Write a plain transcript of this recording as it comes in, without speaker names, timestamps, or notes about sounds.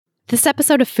This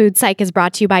episode of Food Psych is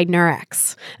brought to you by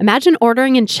Nurx. Imagine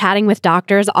ordering and chatting with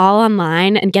doctors all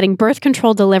online and getting birth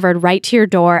control delivered right to your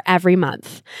door every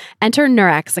month. Enter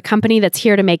Nurx, a company that's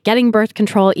here to make getting birth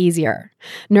control easier.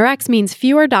 Nurx means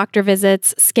fewer doctor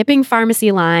visits, skipping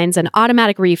pharmacy lines, and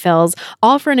automatic refills,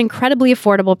 all for an incredibly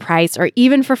affordable price or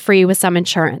even for free with some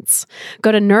insurance.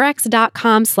 Go to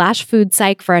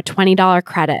nurx.com/foodpsych for a $20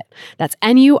 credit. That's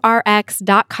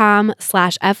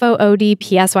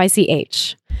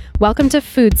nurx.com/FOODPSYCH. Welcome to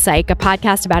Food Psych, a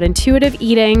podcast about intuitive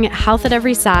eating, health at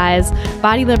every size,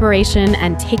 body liberation,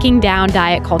 and taking down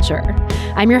diet culture.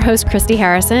 I'm your host, Christy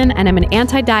Harrison, and I'm an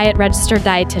anti-diet registered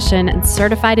dietitian and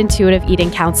certified intuitive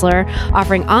eating counselor,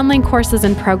 offering online courses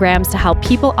and programs to help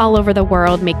people all over the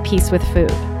world make peace with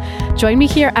food. Join me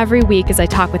here every week as I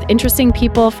talk with interesting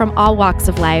people from all walks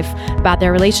of life about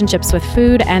their relationships with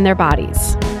food and their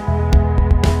bodies.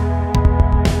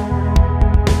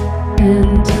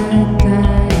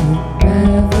 Anti-diet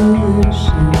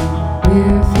revolution,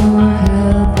 we're for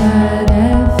health at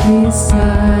every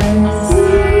size.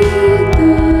 Eat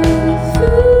the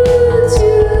foods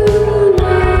you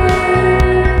like.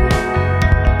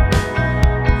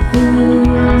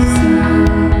 Food Psych.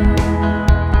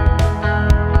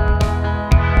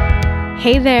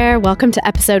 Hey there, welcome to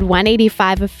episode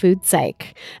 185 of Food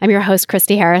Psych. I'm your host,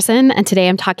 Christy Harrison, and today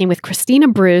I'm talking with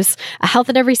Kristina Bruce, a health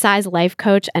at every size life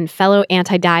coach and fellow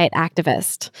anti-diet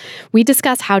activist. We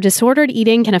discuss how disordered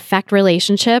eating can affect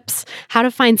relationships, how to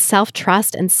find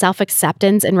self-trust and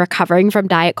self-acceptance in recovering from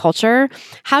diet culture,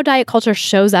 how diet culture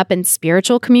shows up in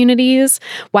spiritual communities,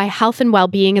 why health and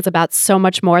well-being is about so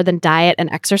much more than diet and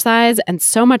exercise, and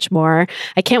so much more.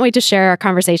 I can't wait to share our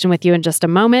conversation with you in just a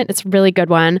moment. It's a really good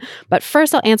one. But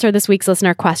first, I'll answer this week's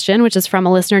listener question, which is from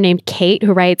a listener named Kate,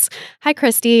 who writes, "Hi,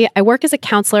 Christy. I work as a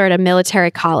counselor at a military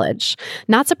college.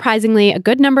 Not surprisingly, a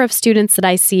good number of students that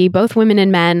I see, both women and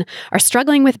men, are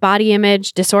struggling with body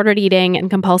image, disordered eating, and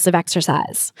compulsive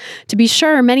exercise. To be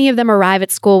sure, many of them arrive at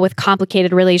school with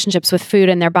complicated relationships with food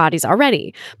and their bodies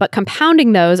already, but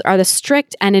compounding those are the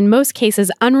strict and, in most cases,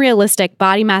 unrealistic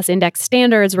body mass index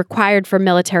standards required for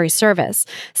military service,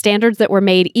 standards that were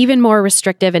made even more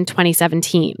restrictive in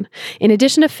 2017. In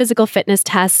addition to physical fitness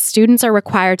tests, students are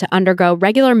required to undergo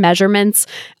regular measurements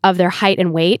of their height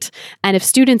and weight. And if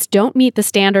students don't meet the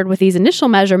standard with these initial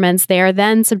measurements, they are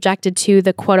then subjected to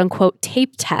the quote-unquote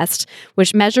tape test,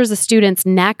 which measures a student's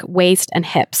neck, waist, and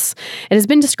hips. It has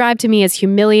been described to me as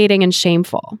humiliating and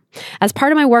shameful. As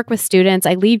part of my work with students,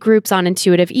 I lead groups on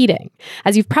intuitive eating.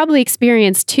 As you've probably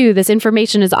experienced too, this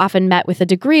information is often met with a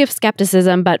degree of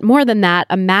skepticism, but more than that,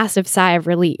 a massive sigh of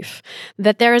relief.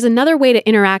 That there is another way to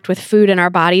interact with food in our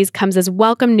bodies comes as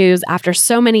welcome news after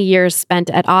so many years spent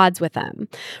at odds with them.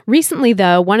 Recently,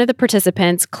 though, one of the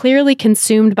participants, clearly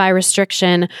consumed by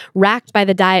restriction, racked by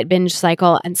the diet binge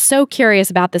cycle, and so curious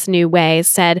about this new way,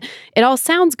 said, "It all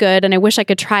sounds good and I wish I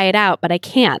could try it out, but I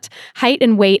can't. Height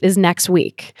and weight is next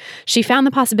week." She found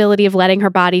the possibility of letting her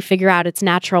body figure out its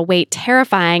natural weight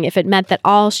terrifying if it meant that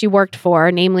all she worked for,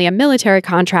 namely a military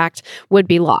contract, would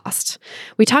be lost.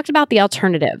 We talked about the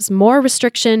alternatives, more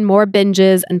restriction, more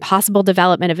binges, and possible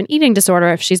development of an eating disorder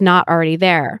if she's not already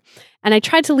there. And I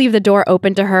tried to leave the door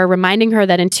open to her, reminding her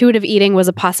that intuitive eating was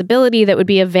a possibility that would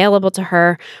be available to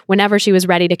her whenever she was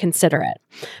ready to consider it.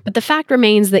 But the fact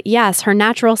remains that yes, her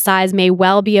natural size may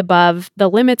well be above the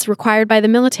limits required by the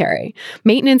military.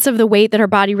 Maintenance of the weight that her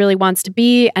body really wants to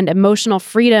be and emotional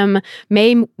freedom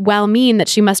may well mean that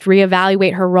she must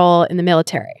reevaluate her role in the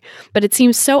military. But it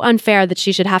seems so unfair that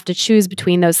she should have to choose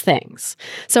between those things.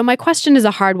 So my question is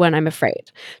a hard one, I'm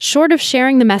afraid. Short of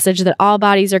sharing the message that all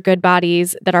bodies are good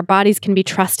bodies, that our bodies can be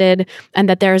trusted, and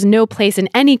that there is no place in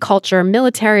any culture,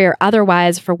 military or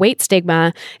otherwise, for weight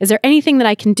stigma, is there anything that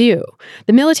I can do?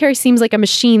 The military seems like a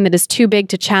machine that is too big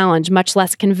to challenge, much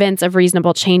less convince of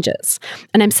reasonable changes.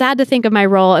 And I'm sad to think of my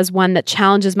role as one that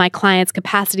challenges my clients'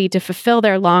 capacity to fulfill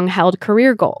their long-held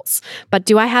career goals. But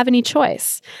do I have any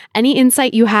choice? Any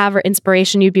insight you have or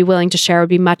inspiration you'd be willing to share would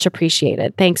be much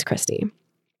appreciated. Thanks, Christy.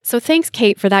 So thanks,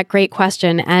 Kate, for that great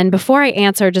question. And before I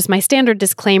answer, just my standard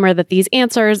disclaimer that these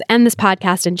answers and this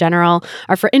podcast in general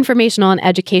are for informational and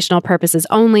educational purposes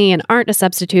only and aren't a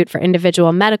substitute for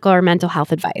individual medical or mental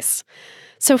health advice.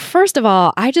 So first of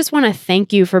all, I just want to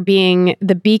thank you for being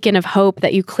the beacon of hope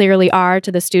that you clearly are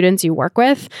to the students you work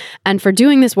with, and for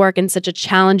doing this work in such a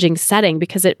challenging setting,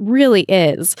 because it really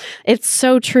is. It's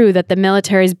so true that the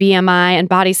military's BMI and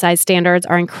body size standards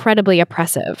are incredibly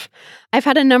oppressive. I've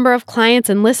had a number of clients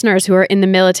and listeners who are in the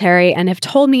military and have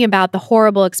told me about the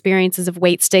horrible experiences of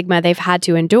weight stigma they've had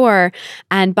to endure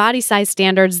and body size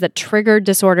standards that triggered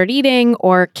disordered eating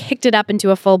or kicked it up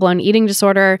into a full-blown eating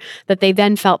disorder that they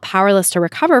then felt powerless to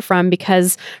recover from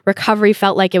because recovery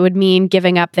felt like it would mean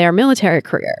giving up their military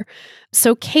career.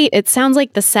 So, Kate, it sounds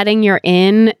like the setting you're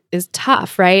in is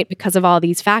tough, right? Because of all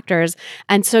these factors.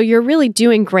 And so you're really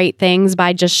doing great things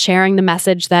by just sharing the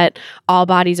message that all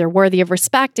bodies are worthy of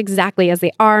respect exactly as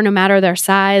they are, no matter their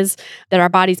size, that our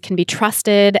bodies can be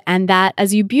trusted, and that,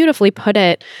 as you beautifully put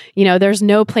it, there's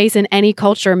no place in any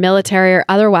culture, military or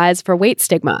otherwise, for weight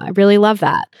stigma. I really love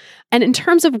that. And in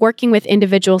terms of working with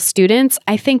individual students,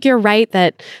 I think you're right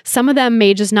that some of them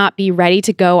may just not be ready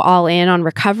to go all in on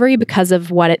recovery because of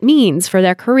what it means for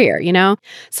their career,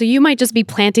 So you might just be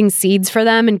planting seeds for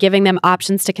them and giving them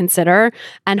options to consider.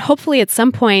 And hopefully at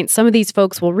some point, some of these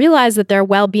folks will realize that their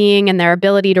well-being and their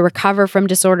ability to recover from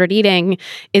disordered eating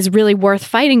is really worth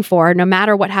fighting for, no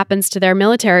matter what happens to their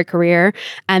military career.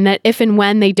 And that if and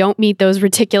when they don't meet those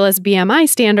ridiculous BMI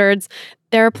standards,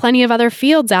 there are plenty of other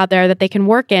fields out there that they can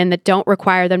work in that don't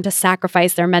require them to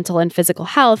sacrifice their mental and physical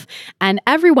health. And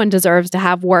everyone deserves to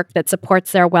have work that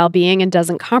supports their well-being and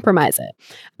doesn't compromise it.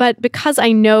 But because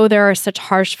I know there are such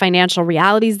harsh financial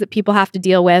realities that people have to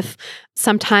deal with,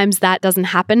 sometimes that doesn't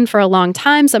happen for a long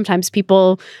time. Sometimes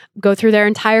people go through their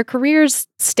entire careers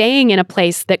staying in a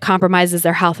place that compromises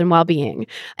their health and well-being.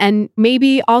 And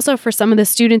maybe also for some of the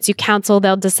students you counsel,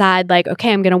 they'll decide like,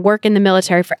 okay, I'm going to work in the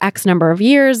military for X number of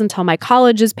years until my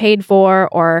college is paid for,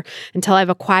 or until I've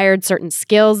acquired certain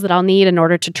skills that I'll need in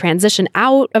order to transition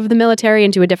out of the military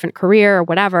into a different career or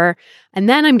whatever. And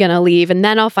then I'm going to leave, and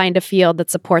then I'll find a field that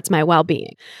supports my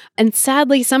well-being. And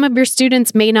sadly, some of your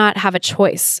students may not have a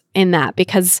choice in that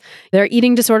because their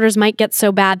eating disorders might get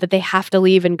so bad that they have to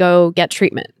leave and go get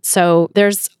treatment. So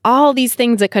there's all these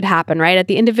things that could happen, right? At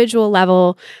the individual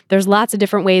level, there's lots of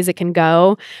different ways it can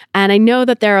go. And I know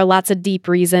that there are lots of deep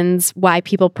reasons why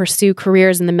people pursue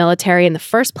careers in the military in the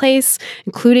first place,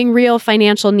 including real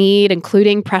financial need,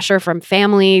 including pressure from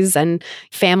families and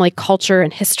family culture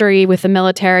and history with the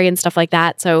military and stuff like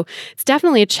that. So it's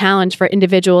definitely a challenge for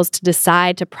individuals to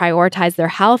decide to prioritize their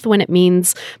health when it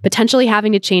means potentially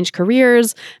having to change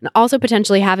careers and also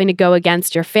potentially having to go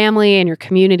against your family and your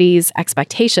community's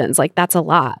expectations. Like, that's a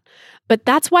lot. But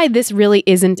that's why this really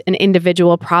isn't an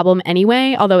individual problem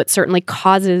anyway, although it certainly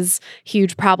causes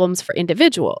huge problems for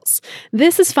individuals.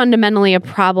 This is fundamentally a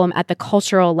problem at the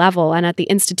cultural level and at the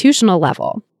institutional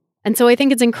level. And so I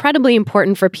think it's incredibly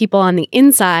important for people on the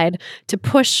inside to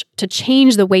push to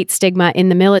change the weight stigma in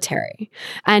the military.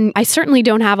 And I certainly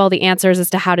don't have all the answers as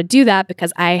to how to do that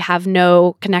because I have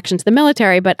no connection to the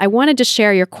military, but I wanted to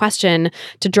share your question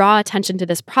to draw attention to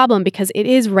this problem because it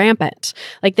is rampant.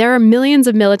 Like, there are millions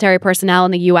of military personnel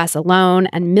in the US alone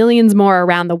and millions more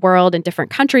around the world in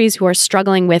different countries who are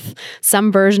struggling with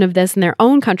some version of this in their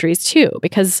own countries too,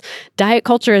 because diet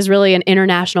culture is really an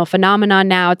international phenomenon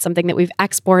now. It's something that we've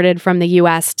exported from the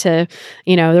US to,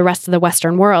 the rest of the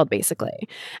Western world, basically.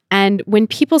 And when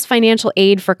people's financial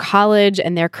aid for college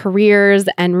and their careers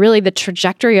and really the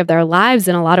trajectory of their lives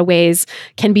in a lot of ways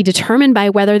can be determined by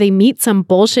whether they meet some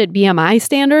bullshit BMI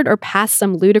standard or pass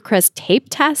some ludicrous tape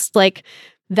test,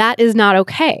 that is not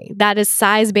okay. That is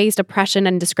size-based oppression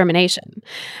and discrimination.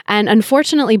 And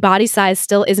unfortunately, body size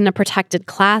still isn't a protected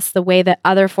class the way that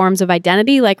other forms of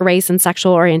identity like race and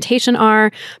sexual orientation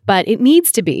are, but it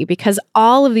needs to be because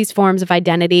all of these forms of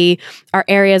identity are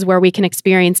areas where we can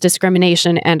experience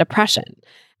discrimination and oppression.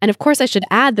 And of course, I should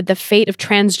add that the fate of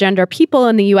transgender people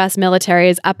in the US military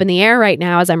is up in the air right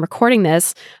now as I'm recording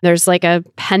this. There's a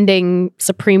pending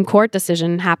Supreme Court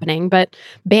decision happening, but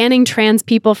banning trans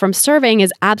people from serving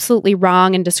is absolutely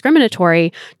wrong and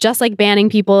discriminatory, just like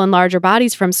banning people in larger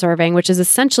bodies from serving, which is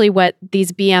essentially what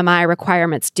these BMI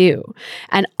requirements do.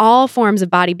 And all forms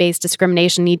of body-based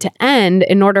discrimination need to end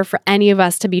in order for any of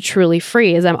us to be truly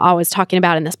free, as I'm always talking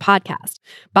about in this podcast.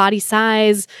 Body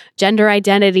size, gender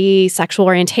identity, sexual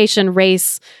orientation,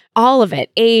 race, all of it,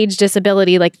 age,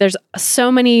 disability, there's so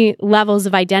many levels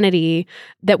of identity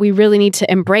that we really need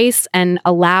to embrace and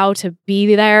allow to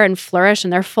be there and flourish in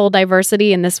their full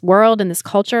diversity in this world and this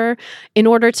culture in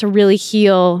order to really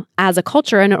heal as a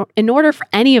culture and in order for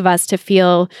any of us to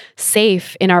feel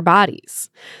safe in our bodies.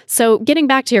 So getting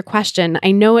back to your question,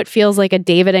 I know it feels like a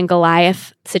David and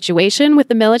Goliath situation with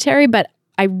the military, but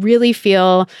I really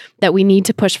feel that we need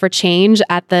to push for change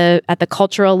at the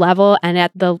cultural level and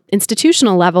at the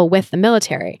institutional level with the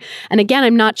military. And again,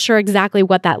 I'm not sure exactly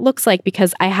what that looks like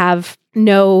because I have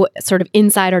no sort of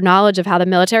insider knowledge of how the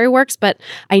military works, but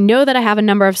I know that I have a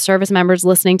number of service members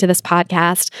listening to this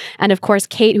podcast. And of course,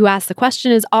 Kate, who asked the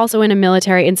question, is also in a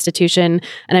military institution.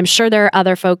 And I'm sure there are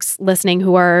other folks listening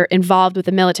who are involved with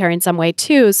the military in some way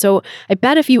too. So I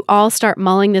bet if you all start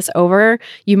mulling this over,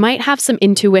 you might have some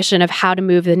intuition of how to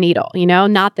move the needle,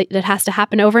 not that it has to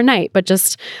happen overnight, but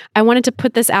just I wanted to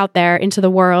put this out there into the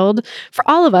world for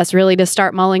all of us really to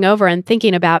start mulling over and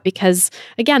thinking about, because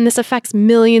again, this affects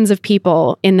millions of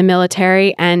people in the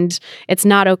military, and it's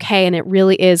not okay. And it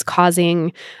really is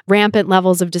causing rampant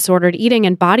levels of disordered eating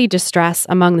and body distress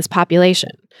among this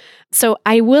population. So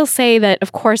I will say that,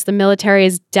 of course, the military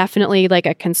is definitely like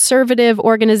a conservative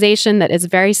organization that is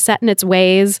very set in its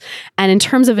ways. And in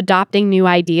terms of adopting new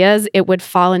ideas, it would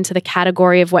fall into the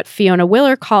category of what Fiona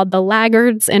Willer called the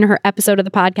laggards in her episode of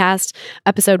the podcast,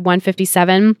 episode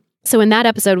 157. So in that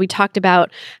episode, we talked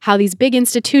about how these big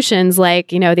institutions like,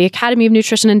 the Academy of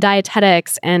Nutrition and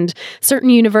Dietetics and certain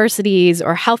universities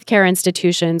or healthcare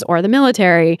institutions or the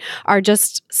military are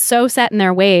just so set in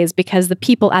their ways because the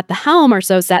people at the helm are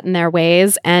so set in their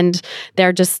ways. And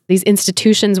they're just these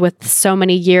institutions with so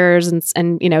many years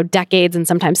and decades and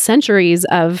sometimes centuries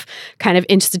of kind of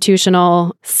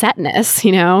institutional setness,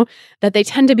 that they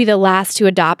tend to be the last to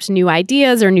adopt new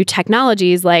ideas or new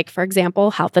technologies, like, for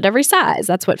example, health at every size.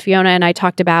 That's what Fiona and I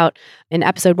talked about in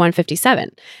episode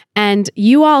 157. And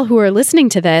you all who are listening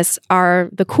to this are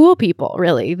the cool people,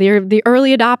 really. They're the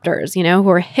early adopters, who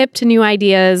are hip to new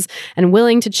ideas and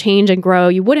willing to change and grow.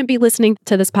 You wouldn't be listening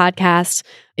to this podcast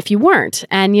if you weren't.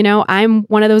 And, I'm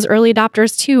one of those early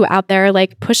adopters too, out there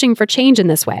like pushing for change in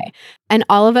this way. And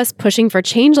all of us pushing for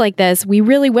change like this, we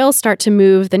really will start to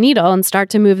move the needle and start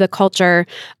to move the culture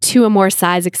to a more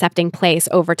size accepting place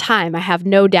over time. I have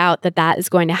no doubt that that is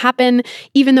going to happen,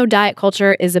 even though diet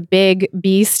culture is a big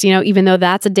beast, even though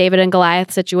that's a David and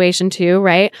Goliath situation too,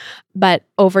 right? But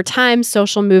over time,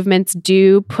 social movements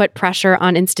do put pressure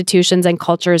on institutions and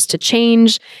cultures to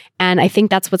change. And I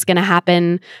think that's what's going to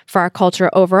happen for our culture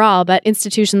overall. But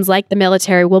institutions like the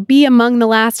military will be among the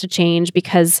last to change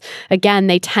because, again,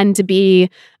 they tend to be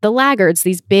the laggards,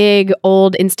 these big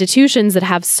old institutions that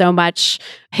have so much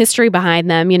history behind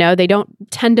them. They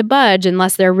don't tend to budge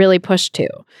unless they're really pushed to.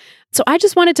 So I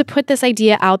just wanted to put this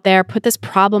idea out there, put this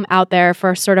problem out there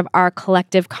for sort of our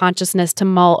collective consciousness to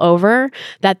mull over,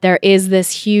 that there is this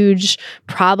huge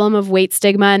problem of weight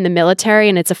stigma in the military,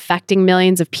 and it's affecting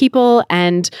millions of people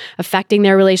and affecting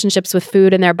their relationships with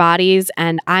food and their bodies.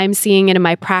 And I'm seeing it in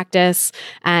my practice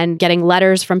and getting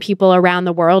letters from people around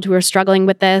the world who are struggling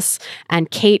with this. And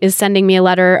Kate is sending me a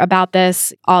letter about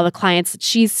this, all the clients that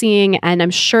she's seeing. And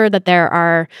I'm sure that there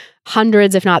are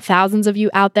hundreds, if not thousands of you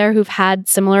out there who've had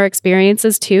similar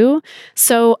experiences too.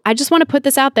 So I just want to put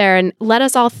this out there and let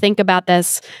us all think about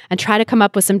this and try to come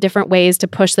up with some different ways to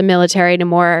push the military in a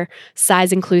more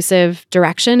size inclusive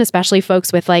direction, especially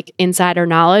folks with like insider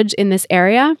knowledge in this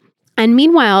area. And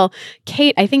meanwhile,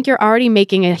 Kate, I think you're already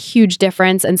making a huge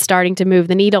difference and starting to move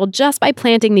the needle just by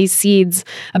planting these seeds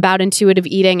about intuitive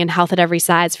eating and health at every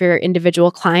size for your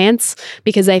individual clients.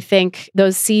 Because I think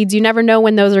those seeds, you never know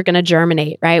when those are going to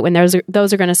germinate, right? When those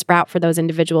are going to sprout for those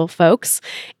individual folks.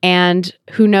 And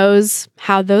who knows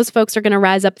how those folks are going to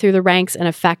rise up through the ranks and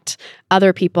affect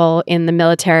other people in the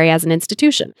military as an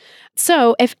institution.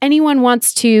 So if anyone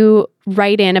wants to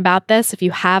write in about this, if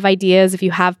you have ideas, if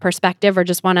you have perspective, or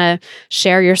just want to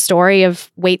share your story of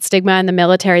weight stigma in the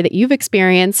military that you've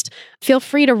experienced, feel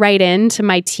free to write in to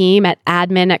my team at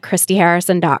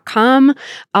admin@christyharrison.com.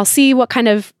 I'll see what kind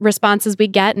of responses we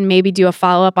get and maybe do a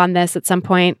follow-up on this at some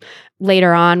point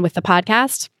later on with the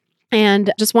podcast.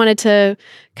 And just wanted to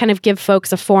kind of give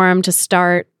folks a forum to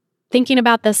start thinking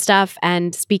about this stuff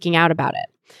and speaking out about it.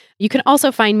 You can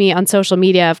also find me on social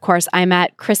media. Of course, I'm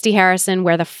at Christy Harrison,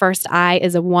 where the first I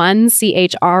is a 1,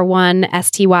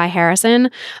 CHR1STY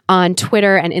Harrison, on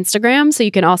Twitter and Instagram. So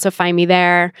you can also find me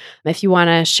there if you want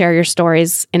to share your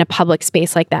stories in a public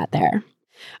space like that there.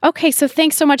 Okay, so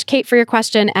thanks so much, Kate, for your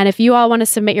question. And if you all want to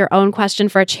submit your own question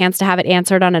for a chance to have it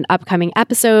answered on an upcoming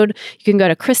episode, you can go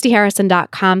to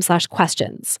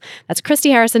christyharrison.com/questions. That's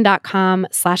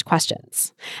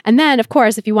christyharrison.com/questions. And then, of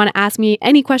course, if you want to ask me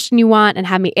any question you want and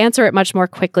have me answer it much more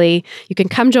quickly, you can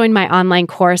come join my online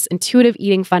course, Intuitive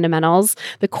Eating Fundamentals.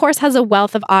 The course has a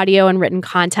wealth of audio and written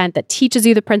content that teaches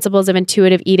you the principles of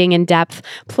intuitive eating in depth.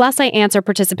 Plus, I answer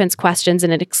participants' questions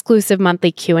in an exclusive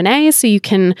monthly Q&A, so you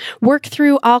can work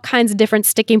through all kinds of different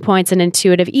sticking points in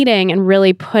intuitive eating and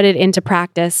really put it into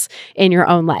practice in your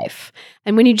own life.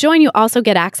 And when you join, you also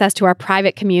get access to our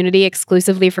private community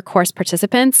exclusively for course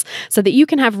participants so that you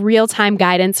can have real-time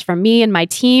guidance from me and my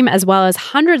team, as well as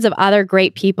hundreds of other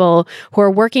great people who are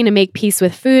working to make peace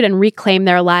with food and reclaim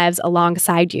their lives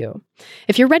alongside you.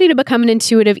 If you're ready to become an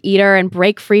intuitive eater and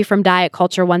break free from diet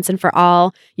culture once and for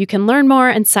all, you can learn more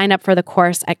and sign up for the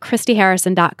course at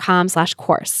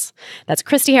christyharrison.com/course. That's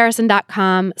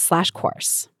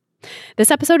christyharrison.com/course. This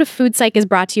episode of Food Psych is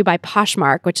brought to you by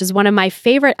Poshmark, which is one of my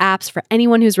favorite apps for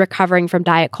anyone who's recovering from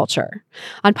diet culture.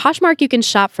 On Poshmark, you can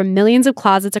shop from millions of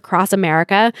closets across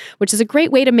America, which is a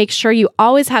great way to make sure you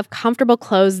always have comfortable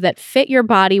clothes that fit your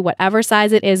body, whatever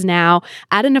size it is now,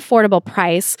 at an affordable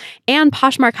price. And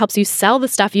Poshmark helps you sell the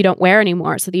stuff you don't wear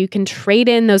anymore so that you can trade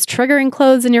in those triggering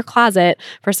clothes in your closet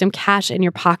for some cash in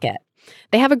your pocket.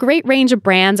 They have a great range of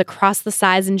brands across the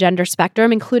size and gender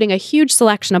spectrum, including a huge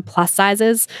selection of plus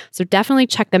sizes, so definitely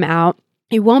check them out.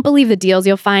 You won't believe the deals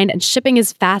you'll find, and shipping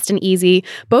is fast and easy,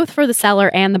 both for the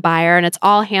seller and the buyer, and it's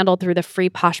all handled through the free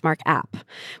Poshmark app.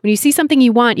 When you see something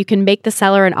you want, you can make the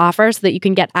seller an offer so that you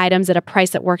can get items at a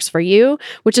price that works for you,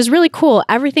 which is really cool.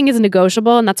 Everything is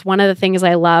negotiable, and that's one of the things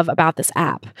I love about this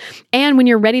app. And when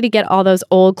you're ready to get all those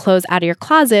old clothes out of your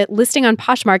closet, listing on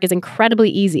Poshmark is incredibly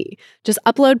easy. Just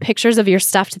upload pictures of your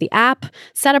stuff to the app,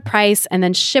 set a price, and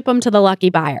then ship them to the lucky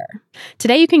buyer.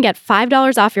 Today, you can get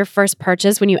 $5 off your first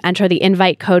purchase when you enter the invite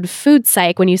code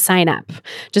FOODPSYCH when you sign up.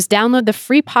 Just download the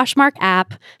free Poshmark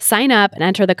app, sign up, and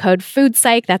enter the code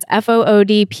FOODPSYCH, that's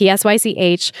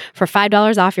FOODPSYCH, for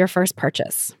 $5 off your first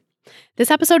purchase.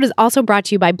 This episode is also brought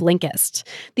to you by Blinkist.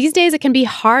 These days, it can be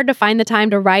hard to find the time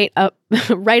to write a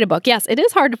book. Yes, it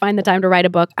is hard to find the time to write a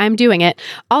book. I'm doing it.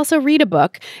 Also, read a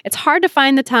book. It's hard to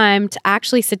find the time to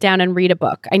actually sit down and read a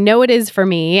book. I know it is for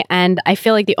me, and I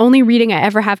feel like the only reading I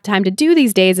ever have time to do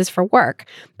these days is for work.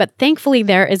 But thankfully,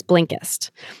 there is Blinkist.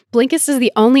 Blinkist is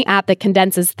the only app that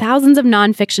condenses thousands of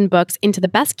nonfiction books into the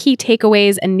best key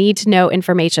takeaways and need-to-know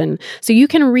information, so you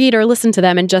can read or listen to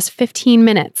them in just 15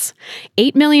 minutes.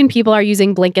 8 million people are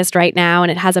using Blinkist right now,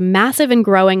 and it has a massive and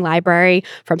growing library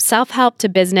from self-help to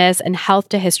business and health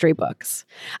to history books.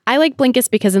 I like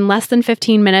Blinkist because in less than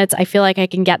 15 minutes, I feel like I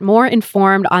can get more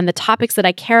informed on the topics that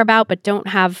I care about but don't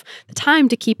have the time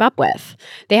to keep up with.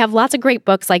 They have lots of great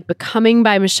books like Becoming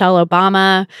by Michelle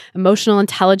Obama, Emotional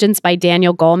Intelligence by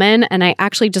Daniel Goleman, and I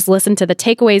actually just listened to the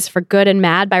Takeaways for Good and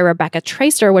Mad by Rebecca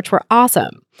Traister, which were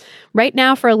awesome. Right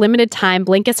now, for a limited time,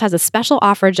 Blinkist has a special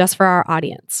offer just for our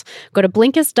audience. Go to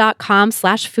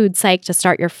Blinkist.com/foodpsych to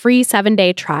start your free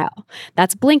 7-day trial.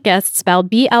 That's Blinkist, spelled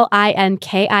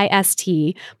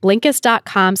BLINKIST,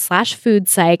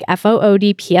 Blinkist.com/foodpsych,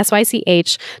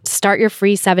 FOODPSYCH, to start your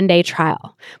free 7-day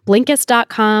trial.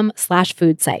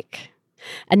 Blinkist.com/foodpsych.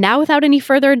 And now, without any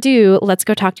further ado, let's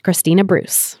go talk to Kristina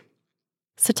Bruce.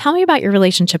 So tell me about your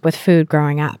relationship with food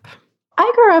growing up.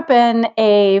 I grew up in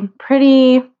a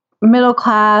pretty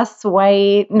middle-class,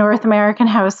 white, North American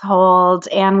household,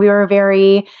 and we were a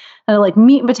very like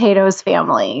meat and potatoes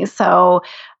family. So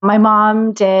my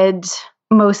mom did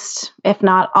most, if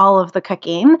not all of the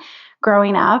cooking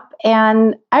growing up.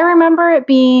 And I remember it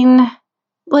being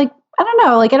like, I don't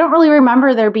know, like I don't really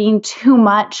remember there being too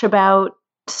much about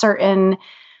certain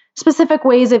specific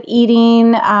ways of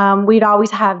eating. We'd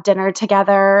always have dinner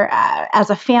together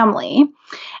as a family.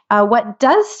 What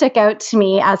does stick out to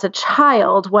me as a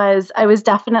child was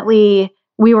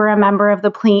we were a member of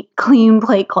the Clean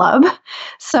Plate Club.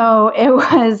 So it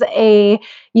was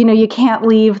you can't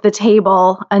leave the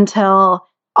table until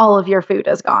all of your food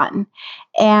is gone.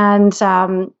 And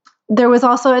there was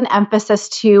also an emphasis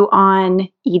too on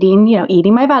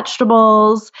eating my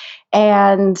vegetables,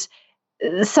 and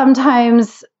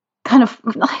sometimes kind of,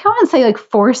 I don't want to say like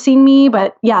forcing me,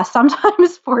 but yeah,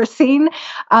 sometimes forcing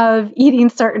of eating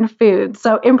certain foods.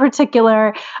 So in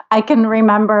particular, I can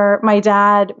remember my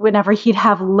dad, whenever he'd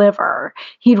have liver,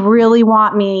 he'd really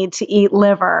want me to eat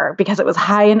liver because it was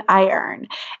high in iron.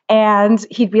 And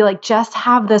he'd be like, just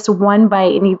have this one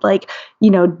bite. And he'd like,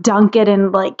 dunk it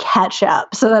in like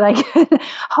ketchup so that I could,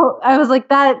 I was like,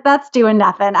 that's doing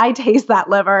nothing. I taste that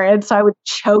liver. And so I would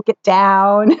choke it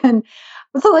down. And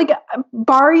so like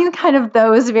barring kind of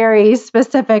those very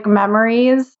specific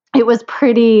memories, it was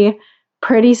pretty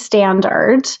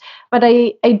standard. But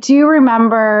I do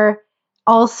remember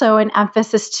also an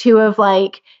emphasis too of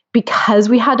like, because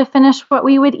we had to finish what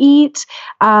we would eat,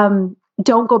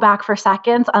 don't go back for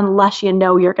seconds unless you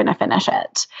know you're going to finish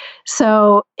it.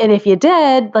 So, and if you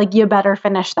did, like you better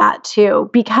finish that too,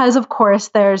 because of course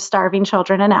there's starving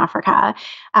children in Africa,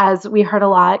 as we heard a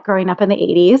lot growing up in the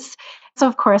 80s. So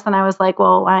of course, then I was like,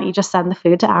 well, why don't you just send the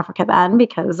food to Africa then?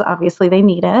 Because obviously they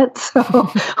need it. So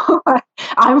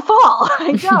I'm full.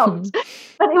 I don't.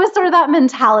 But it was sort of that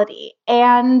mentality.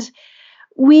 And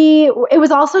it was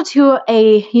also to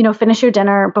finish your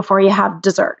dinner before you have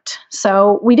dessert.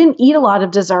 So we didn't eat a lot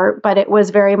of dessert, but it was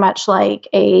very much like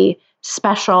a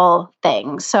special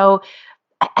thing. So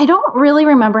I don't really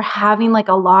remember having like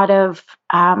a lot of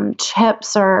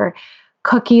chips or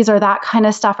cookies or that kind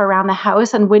of stuff around the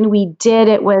house. And when we did,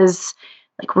 it was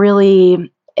like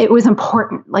it was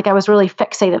important. Like I was really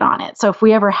fixated on it. So if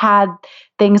we ever had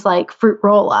things like fruit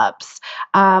roll-ups,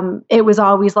 it was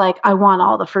always like, I want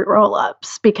all the fruit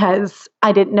roll-ups because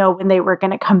I didn't know when they were going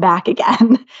to come back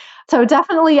again. So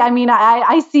definitely, I mean,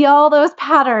 I see all those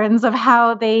patterns of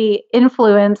how they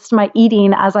influenced my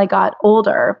eating as I got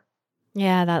older.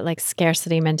 Yeah, that like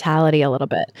scarcity mentality a little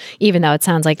bit, even though it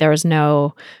sounds like there was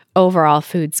no overall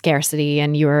food scarcity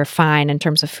and you were fine in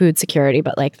terms of food security,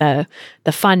 but like the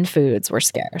fun foods were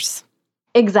scarce.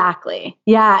 Exactly.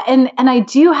 Yeah. And I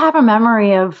do have a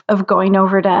memory of going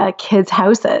over to kids'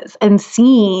 houses and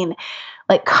seeing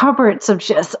like cupboards of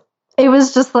it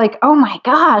was just like, oh my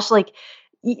gosh, like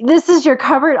this is your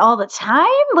cupboard all the time?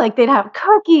 Like they'd have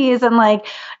cookies and like,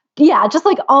 yeah, just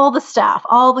like all the stuff,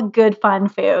 all the good fun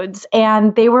foods.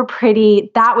 And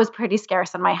that was pretty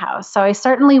scarce in my house. So I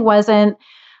certainly wasn't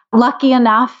lucky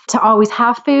enough to always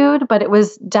have food, but it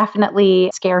was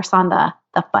definitely scarce on the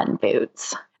fun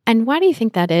foods. And why do you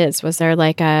think that is? Was there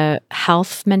like a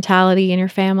health mentality in your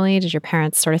family? Did your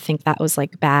parents sort of think that was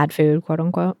like bad food, quote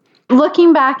unquote?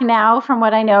 Looking back now, from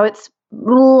what I know, it's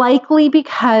likely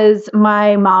because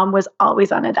my mom was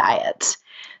always on a diet.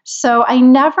 So I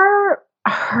never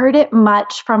heard it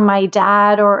much from my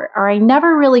dad, or I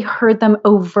never really heard them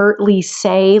overtly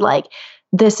say like,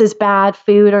 this is bad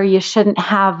food or you shouldn't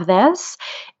have this.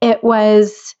 It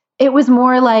was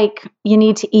more like you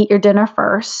need to eat your dinner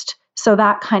first. So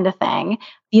that kind of thing.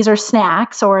 These are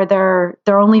snacks or they're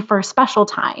only for special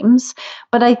times.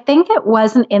 But I think it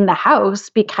wasn't in the house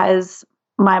because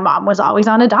my mom was always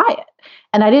on a diet.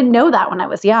 And I didn't know that when I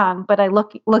was young, but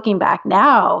looking back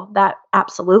now, that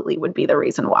absolutely would be the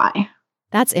reason why.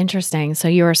 That's interesting. So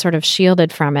you were sort of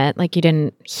shielded from it. Like you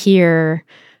didn't hear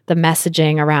the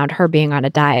messaging around her being on a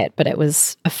diet, but it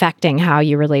was affecting how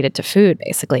you related to food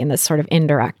basically in this sort of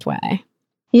indirect way.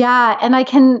 Yeah. And I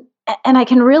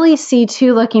can really see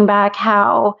too, looking back,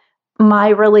 how my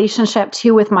relationship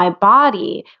too with my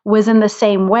body was in the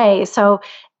same way. So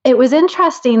it was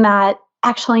interesting that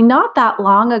actually not that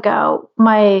long ago,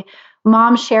 my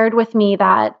mom shared with me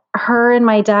that her and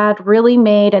my dad really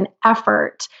made an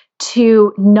effort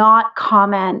to not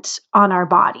comment on our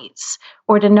bodies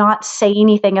or to not say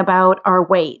anything about our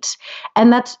weight.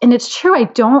 And it's true, I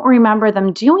don't remember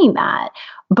them doing that,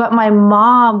 but my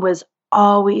mom was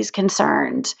always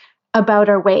concerned about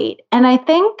her weight. And I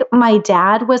think my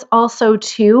dad was also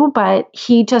too, but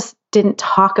he just didn't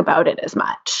talk about it as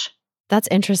much. That's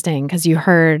interesting because you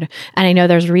heard, and I know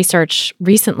there's research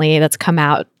recently that's come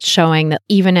out showing that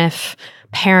even if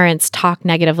parents talk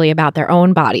negatively about their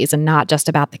own bodies and not just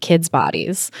about the kids'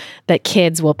 bodies, that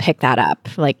kids will pick that up.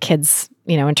 Like kids,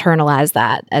 internalize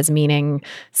that as meaning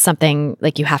something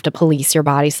like you have to police your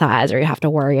body size or you have to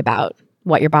worry about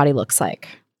what your body looks like.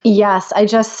 Yes, I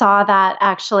just saw that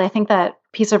actually. I think that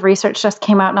piece of research just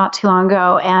came out not too long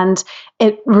ago, and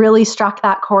it really struck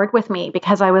that chord with me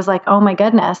because I was like, oh my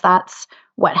goodness, that's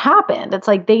what happened. It's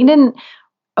like they didn't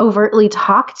overtly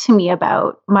talk to me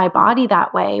about my body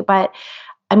that way. But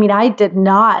I mean, I did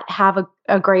not have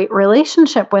a great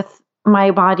relationship with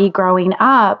my body growing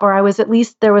up, or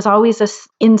there was always this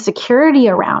insecurity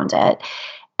around it.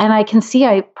 And I can see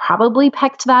I probably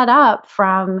picked that up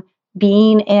from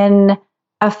being in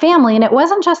a family. And it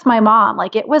wasn't just my mom,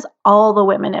 like it was all the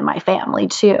women in my family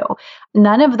too.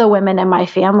 None of the women in my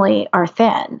family are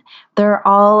thin. They're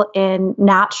all in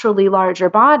naturally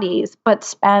larger bodies, but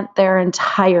spent their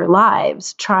entire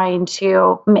lives trying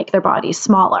to make their bodies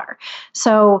smaller.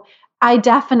 So I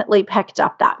definitely picked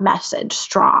up that message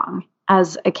strong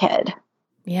as a kid.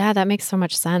 Yeah, that makes so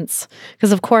much sense.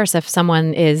 Because of course, if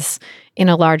someone is in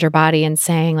a larger body and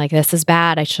saying like, this is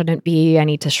bad, I shouldn't be, I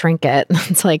need to shrink it.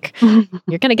 It's like,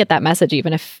 you're going to get that message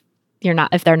even if they're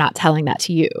not telling that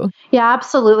to you. Yeah,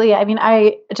 absolutely. I mean,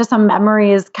 just a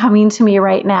memory is coming to me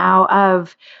right now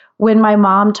of when my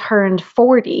mom turned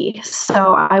 40.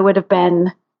 So I would have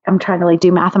been, I'm trying to like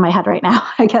do math in my head right now,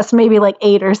 I guess maybe like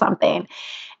 8 or something.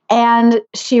 And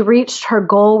she reached her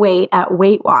goal weight at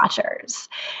Weight Watchers.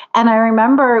 And I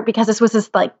remember because this was this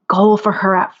like goal for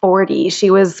her at 40,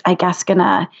 she was, I guess,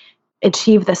 gonna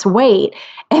achieve this weight.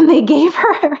 And they gave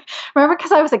her, remember,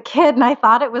 because I was a kid and I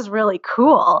thought it was really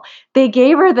cool. They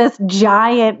gave her this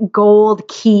giant gold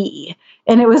key.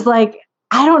 And it was like,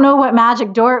 I don't know what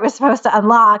magic door it was supposed to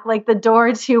unlock, like the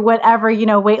door to whatever,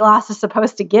 weight loss is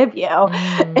supposed to give you.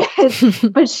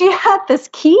 But she had this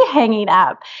key hanging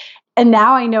up. And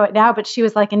now I know it now, but she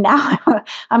was like, and now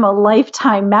I'm a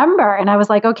lifetime member. And I was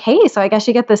like, okay, so I guess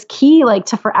you get this key like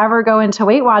to forever go into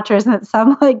Weight Watchers, and it's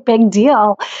some like big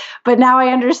deal. But now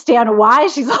I understand why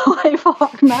she's a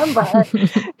lifelong member,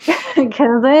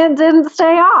 because it didn't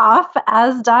stay off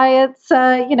as diets,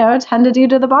 tend to do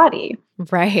to the body.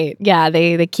 Right. Yeah.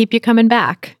 They keep you coming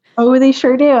back. Oh, they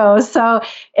sure do. So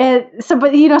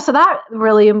that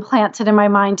really implanted in my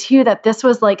mind too, that this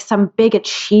was like some big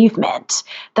achievement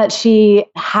that she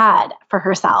had for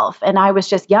herself. And I was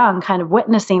just young, kind of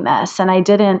witnessing this. And I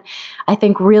didn't, I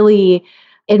think, really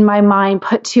in my mind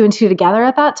put two and two together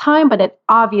at that time, but it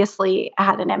obviously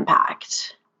had an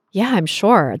impact. Yeah, I'm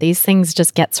sure. These things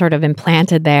just get sort of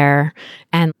implanted there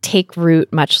and take root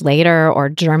much later or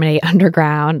germinate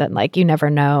underground. And like, you never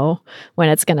know when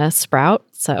it's going to sprout.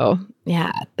 So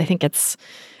yeah, I think it's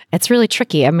really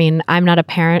tricky. I mean, I'm not a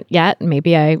parent yet.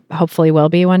 Maybe I hopefully will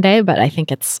be one day, but I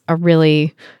think it's a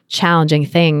really challenging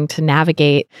thing to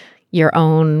navigate your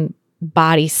own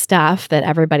body stuff that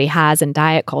everybody has in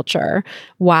diet culture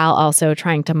while also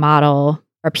trying to model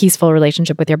a peaceful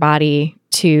relationship with your body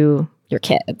to your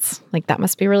kids. Like that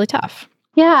must be really tough.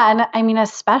 Yeah. And I mean,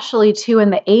 especially too in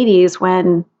the 80s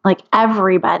when like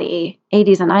everybody,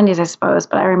 80s and 90s, I suppose,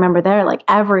 but I remember there, like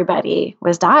everybody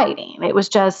was dieting. It was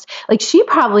just like, they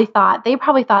probably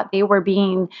thought they were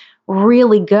being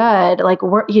really good, like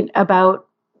about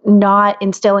not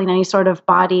instilling any sort of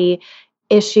body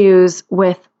issues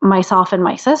with myself and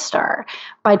my sister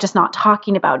by just not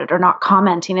talking about it or not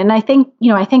commenting. And I think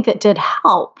that did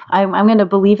help. I'm going to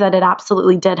believe that it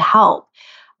absolutely did help.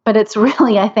 But it's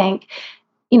really, I think,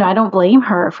 I don't blame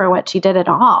her for what she did at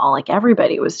all. Like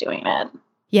everybody was doing it.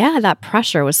 Yeah, that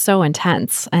pressure was so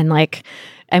intense. And like,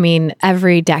 I mean,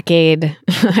 every decade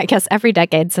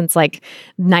since like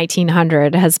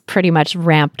 1900 has pretty much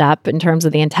ramped up in terms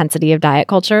of the intensity of diet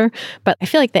culture. But I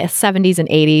feel like the 70s and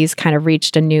 80s kind of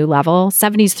reached a new level,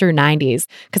 70s through 90s,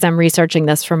 because I'm researching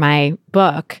this for my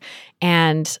book.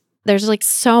 And there's like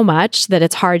so much that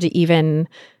it's hard to even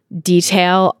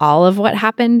detail all of what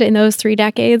happened in those 3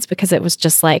 decades, because it was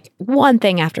just like one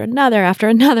thing after another, after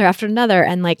another, after another,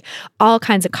 and like all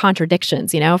kinds of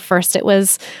contradictions, First it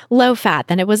was low fat,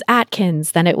 then it was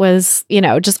Atkins, then it was,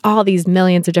 just all these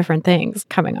millions of different things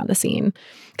coming on the scene.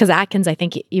 Because Atkins, I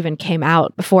think, even came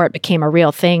out before it became a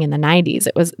real thing in the 90s.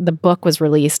 The book was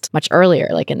released much earlier,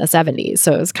 like in the 70s.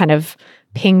 So it was kind of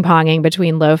ping-ponging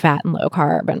between low fat and low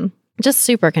carb and just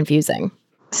super confusing.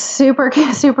 Super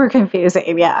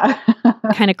confusing. Yeah.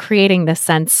 Kind of creating this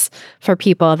sense for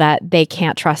people that they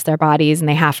can't trust their bodies and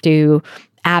they have to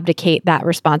abdicate that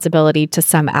responsibility to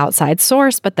some outside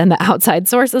source. But then the outside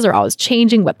sources are always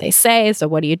changing what they say. So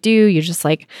what do? You just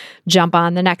like jump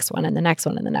on the next one and the next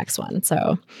one and the next one.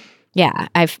 So yeah,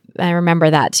 I remember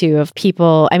that too, of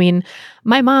people. I mean,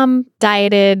 my mom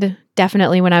dieted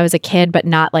definitely when I was a kid, but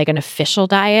not like an official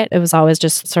diet. It was always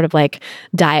just sort of like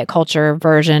diet culture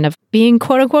version of being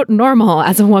quote unquote normal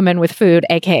as a woman with food,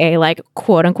 AKA like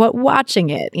quote unquote watching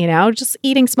it, just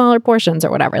eating smaller portions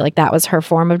or whatever. Like that was her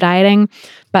form of dieting.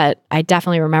 But I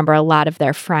definitely remember a lot of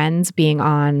their friends being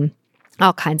on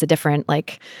all kinds of different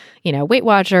like, Weight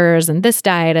Watchers and this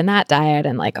diet and that diet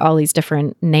and like all these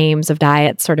different names of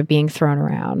diets sort of being thrown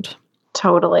around.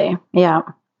 Totally. Yeah.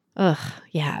 Ugh.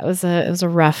 Yeah. It was a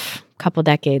rough couple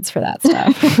decades for that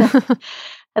stuff.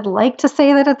 I'd like to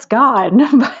say that it's gone,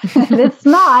 but it's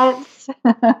not.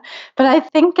 But I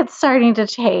think it's starting to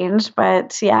change.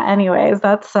 But yeah, anyways,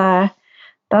 that's a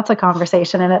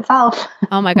conversation in itself.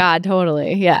 Oh my God,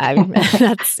 totally. Yeah. I mean,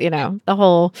 that's, the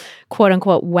whole quote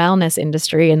unquote wellness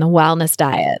industry and the wellness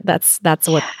diet. That's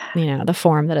what, the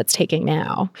form that it's taking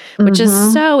now, which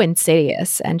is so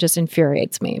insidious and just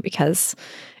infuriates me because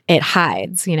it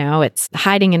hides, it's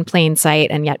hiding in plain sight,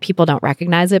 and yet people don't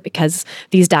recognize it because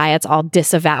these diets all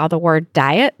disavow the word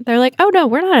diet. They're like, oh no,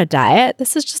 we're not a diet.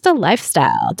 This is just a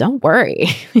lifestyle. Don't worry,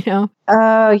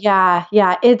 Oh yeah.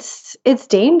 Yeah. It's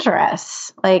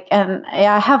dangerous. Like, and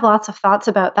I have lots of thoughts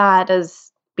about that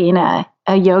as being a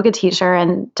yoga teacher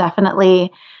and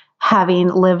definitely having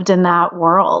lived in that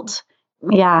world.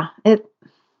 Yeah.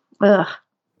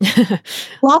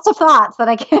 Lots of thoughts that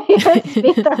I can't even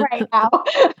speak them right now.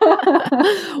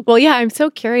 Well, yeah, I'm so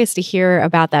curious to hear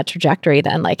about that trajectory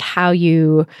then, like how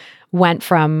you went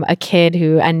from a kid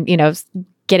who, and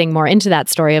getting more into that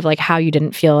story of like how you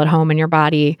didn't feel at home in your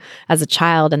body as a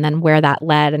child, and then where that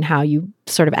led and how you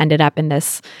sort of ended up in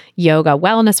this yoga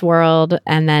wellness world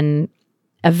and then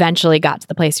eventually got to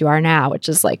the place you are now, which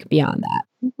is like beyond that.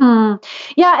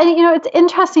 Yeah. And, it's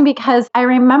interesting because I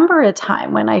remember a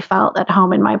time when I felt at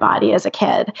home in my body as a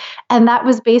kid. And that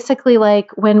was basically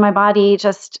like when my body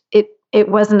it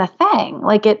wasn't a thing.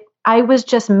 Like I was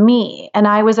just me and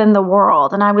I was in the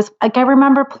world, and I was like, I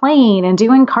remember playing and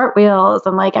doing cartwheels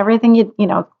and like everything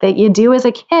that you do as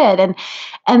a kid,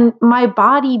 and my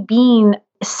body being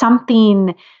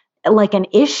something like an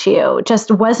issue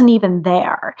just wasn't even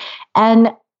there.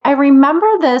 And I remember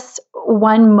this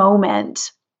one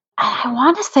moment, I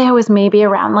want to say I was maybe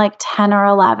around like 10 or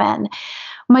 11.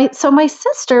 My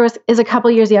sister is a couple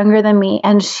years younger than me,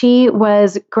 and she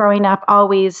was growing up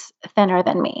always thinner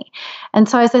than me. And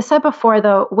so, as I said before,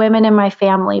 the women in my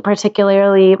family,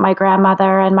 particularly my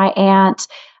grandmother and my aunt,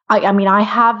 I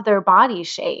have their body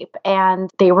shape, and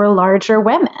they were larger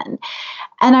women.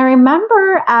 And I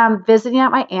remember visiting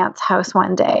at my aunt's house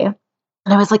one day,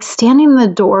 and I was like standing in the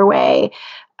doorway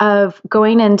of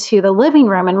going into the living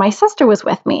room, and my sister was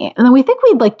with me. And then we think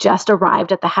we'd like just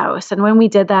arrived at the house. And when we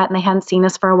did that and they hadn't seen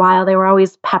us for a while, they were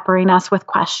always peppering us with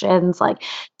questions like,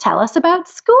 tell us about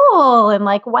school and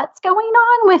like, what's going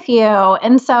on with you?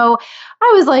 And so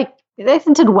I was like, I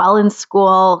did well in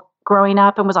school growing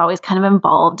up and was always kind of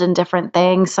involved in different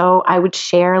things. So I would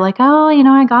share like, oh,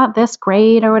 I got this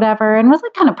grade or whatever, and was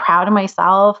like kind of proud of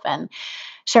myself and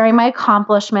sharing my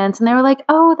accomplishments. And they were like,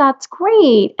 oh, that's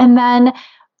great.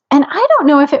 And I don't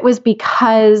know if it was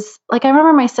because, like, I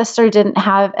remember my sister didn't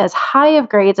have as high of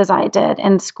grades as I did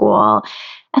in school.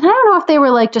 And I don't know if they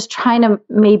were like just trying to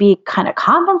maybe kind of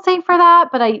compensate for that,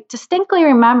 but I distinctly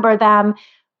remember them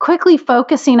quickly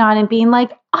focusing on and being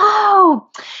like, oh,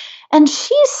 and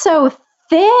she's so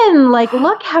thin. Like,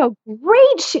 look how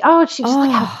great she's just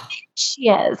like how thin she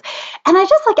is. And I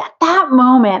just like at that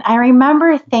moment, I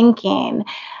remember thinking,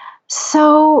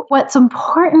 so what's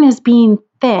important is being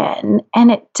thin, and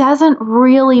it doesn't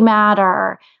really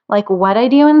matter like what I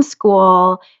do in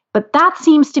school, but that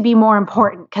seems to be more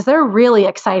important because they're really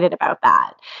excited about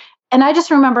that. And I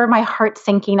just remember my heart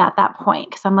sinking at that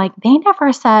point because I'm like, they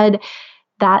never said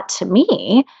that to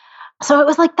me. So it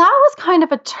was like, that was kind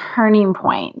of a turning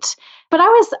point. But I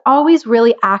was always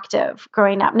really active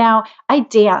growing up. Now, I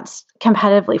danced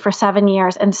competitively for 7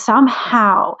 years and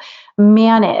somehow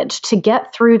managed to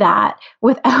get through that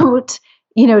without,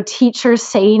 teachers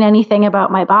saying anything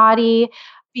about my body,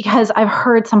 because I've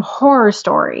heard some horror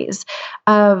stories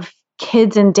of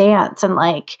kids in dance and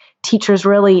like teachers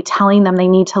really telling them they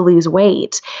need to lose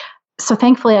weight. So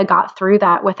thankfully I got through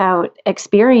that without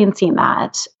experiencing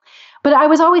that. But I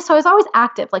was always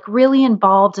active, like really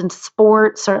involved in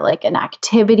sports or like an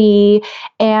activity.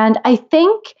 And I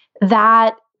think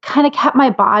that kind of kept my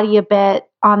body a bit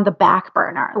on the back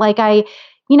burner. Like I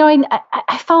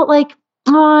felt like,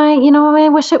 I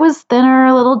wish it was thinner,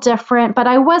 a little different, but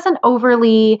I wasn't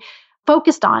overly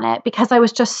focused on it because I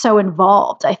was just so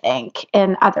involved, I think,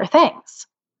 in other things.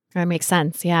 That makes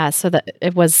sense. Yeah. So that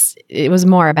it was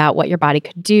more about what your body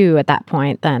could do at that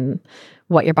point than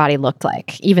what your body looked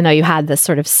like, even though you had this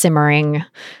sort of simmering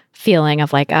feeling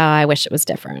of like, oh, I wish it was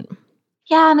different.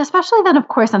 Yeah. And especially then, of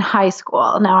course, in high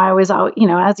school. Now I was out,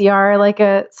 as you are like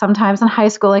sometimes in high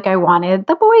school, like I wanted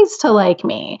the boys to like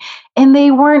me and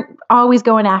they weren't always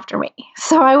going after me.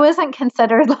 So I wasn't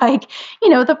considered like,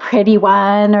 the pretty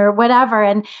one or whatever.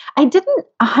 And I didn't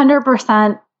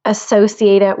 100%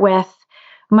 associate it with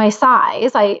my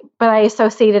size, but I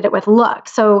associated it with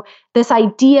looks. So this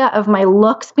idea of my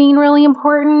looks being really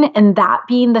important and that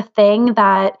being the thing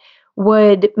that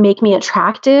would make me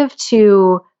attractive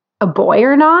to a boy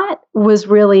or not was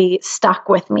really stuck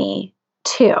with me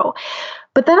too.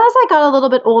 But then as I got a little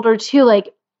bit older too,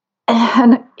 like,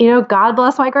 and God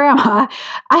bless my grandma,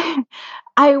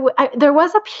 there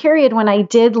was a period when I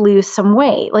did lose some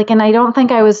weight, like, and I don't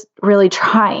think I was really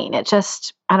trying. It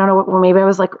just, I don't know, maybe I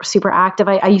was like super active.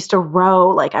 I used to row,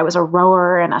 like I was a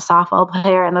rower and a softball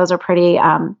player, and those are pretty,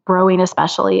 rowing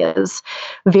especially is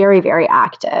very, very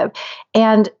active.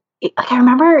 And like, I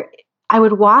remember I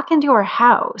would walk into her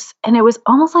house and it was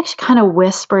almost like she kind of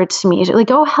whispered to me, she'd like,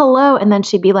 oh, hello. And then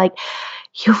she'd be like,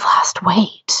 you've lost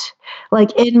weight, like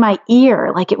in my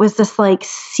ear. Like it was this like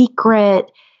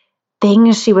secret thing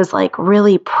she was like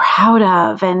really proud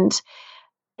of. And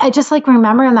I just like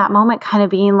remember in that moment kind of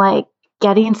being like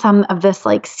getting some of this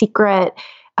like secret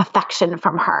affection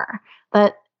from her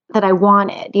that I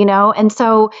wanted, And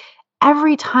so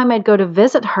every time I'd go to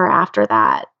visit her after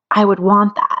that, I would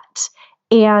want that.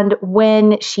 And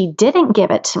when she didn't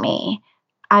give it to me,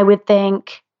 I would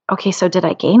think, okay, so did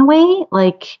I gain weight?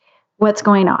 Like, what's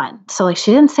going on? So like,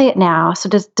 she didn't say it now. So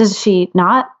does she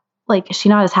not, like, is she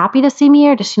not as happy to see me,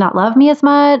 or does she not love me as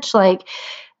much? Like,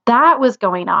 that was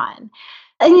going on.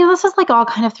 And, this was like all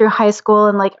kind of through high school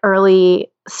and like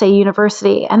early, say,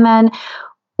 university. And then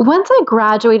once I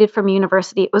graduated from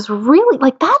university, it was really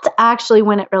like, that's actually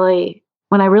when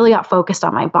I really got focused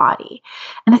on my body.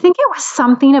 And I think it was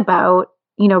something about,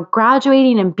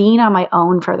 graduating and being on my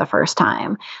own for the first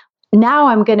time. Now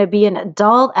I'm going to be an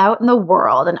adult out in the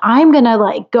world, and I'm going to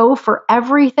like go for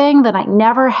everything that I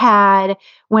never had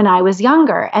when I was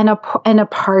younger. And a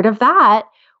part of that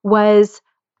was,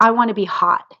 I want to be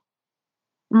hot.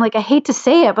 And like, I hate to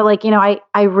say it, but like,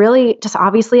 I really just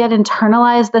obviously had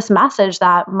internalized this message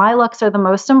that my looks are the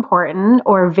most important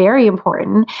or very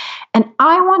important. And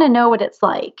I want to know what it's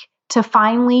like to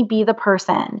finally be the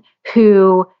person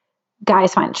who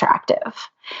guys find attractive.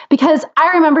 Because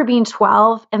I remember being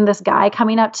 12 and this guy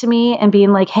coming up to me and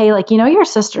being like, hey, like, your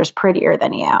sister's prettier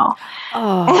than you.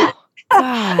 Oh,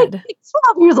 God.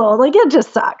 12 years old. Like, it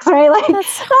just sucks, right? Like,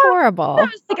 that's horrible. That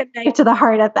was like a knife to the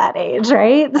heart at that age,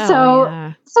 right? Oh,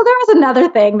 yeah. So there was another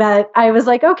thing that I was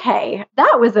like, okay,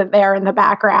 that wasn't there in the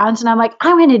background. And I'm like,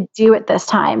 I'm going to do it this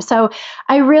time. So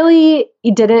I really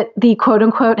did it the quote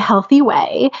unquote healthy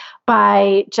way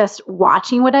by just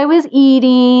watching what I was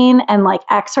eating and like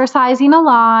exercising a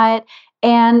lot.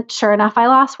 And sure enough, I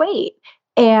lost weight.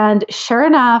 And sure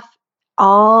enough,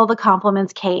 all the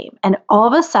compliments came. And all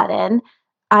of a sudden,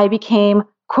 I became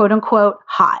quote unquote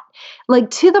hot, like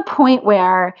to the point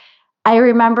where I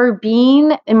remember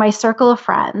being in my circle of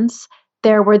friends.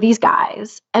 There were these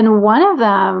guys, and one of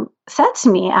them said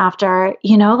to me after,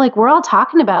 like, we're all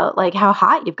talking about like how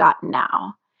hot you've gotten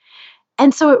now.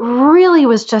 And so it really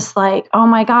was just like, oh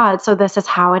my God, so this is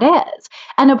how it is.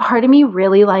 And a part of me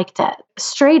really liked it.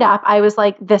 Straight up, I was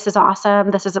like, this is awesome.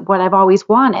 This is what I've always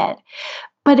wanted.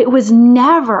 But it was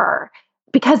never,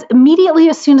 because immediately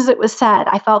as soon as it was said,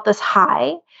 I felt this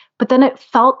high, but then it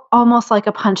felt almost like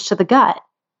a punch to the gut,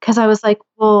 because I was like,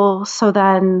 well, so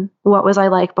then what was I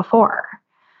like before?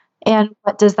 And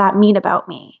what does that mean about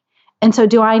me? And so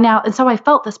do I now? And so I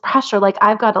felt this pressure, like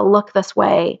I've got to look this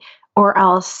way or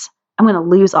else I'm going to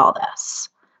lose all this.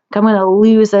 I'm going to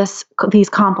lose these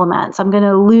compliments. I'm going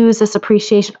to lose this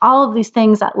appreciation, all of these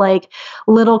things that like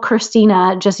little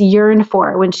Kristina just yearned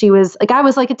for when she was like, I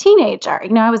was like a teenager,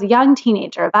 I was a young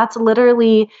teenager. That's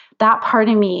literally, that part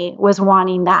of me was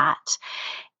wanting that.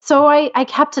 So I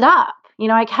kept it up,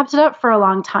 I kept it up for a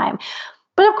long time.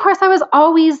 But of course I was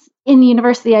always in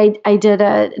university. I did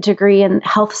a degree in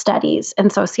health studies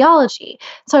and sociology.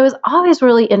 So I was always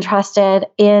really interested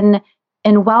in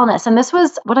wellness. And this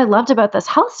was what I loved about this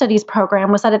health studies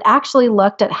program, was that it actually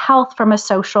looked at health from a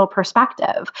social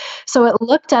perspective. So it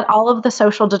looked at all of the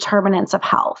social determinants of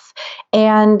health.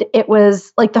 And it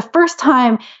was like the first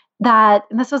time that,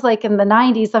 and this was like in the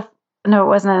 90s, no, it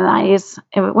wasn't in the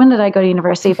 90s. When did I go to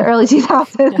university? The early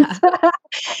 2000s.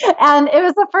 Yeah. And it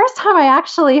was the first time I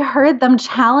actually heard them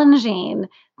challenging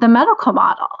the medical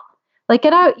model. Like,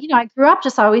 I grew up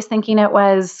just always thinking it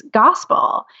was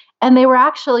gospel. And they were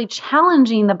actually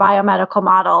challenging the biomedical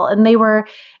model. And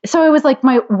so it was like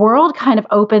my world kind of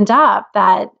opened up,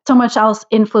 that so much else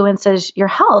influences your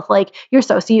health, like your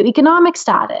socioeconomic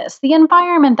status, the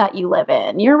environment that you live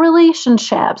in, your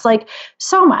relationships, like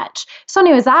so much. So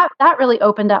anyways, that really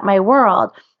opened up my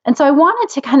world. And so I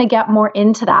wanted to kind of get more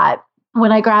into that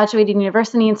when I graduated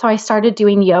university. And so I started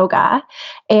doing yoga,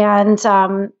 and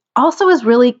also was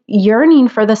really yearning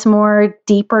for this more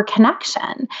deeper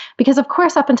connection. Because of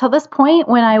course, up until this point,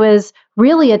 when I was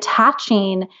really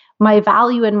attaching my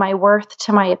value and my worth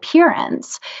to my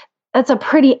appearance, that's a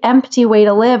pretty empty way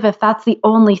to live if that's the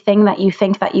only thing that you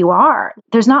think that you are.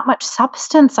 There's not much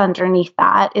substance underneath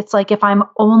that. It's like, if I'm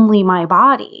only my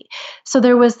body. So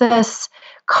there was this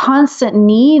constant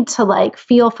need to like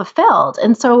feel fulfilled.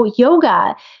 And so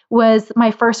yoga was my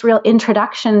first real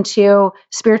introduction to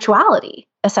spirituality,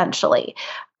 essentially.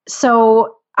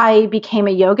 So I became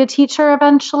a yoga teacher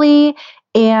eventually,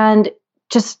 and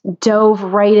just dove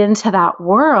right into that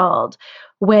world,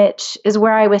 which is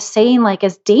where I was saying like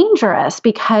is dangerous,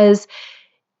 because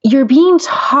you're being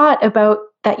taught about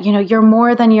that, you're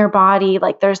more than your body.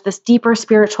 Like there's this deeper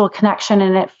spiritual connection,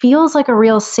 and it feels like a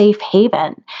real safe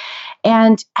haven.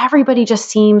 And everybody just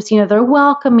seems, they're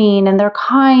welcoming and they're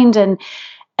kind. And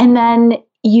then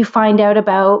you find out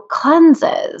about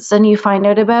cleanses and you find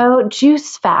out about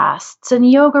juice fasts and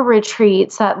yoga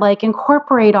retreats that like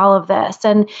incorporate all of this.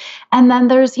 And then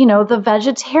there's, the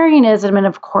vegetarianism. And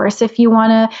of course, if you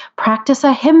want to practice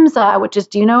ahimsa, which is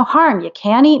do no harm, you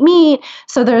can't eat meat.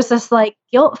 So there's this like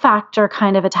guilt factor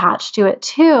kind of attached to it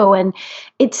too. And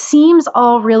it seems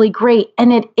all really great.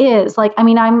 And it is like, I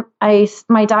mean,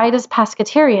 my diet is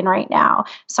pescatarian right now.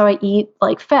 So I eat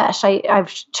like fish.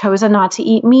 I've chosen not to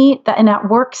eat meat and that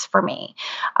works for me.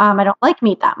 I don't like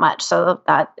meat that much. So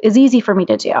that is easy for me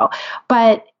to do,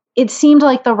 but it seemed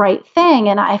like the right thing.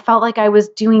 And I felt like I was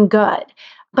doing good,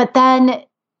 but then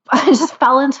I just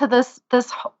fell into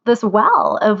this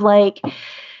well of like,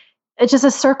 it's just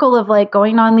a circle of like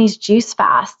going on these juice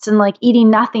fasts and like eating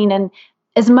nothing. And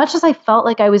as much as I felt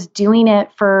like I was doing it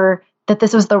that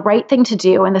this was the right thing to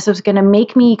do, and this was going to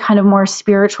make me kind of more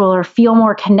spiritual or feel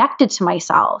more connected to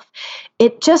myself,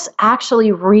 it just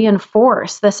actually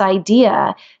reinforced this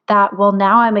idea that, well,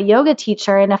 now I'm a yoga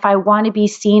teacher. And if I want to be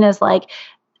seen as like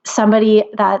somebody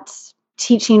that's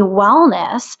teaching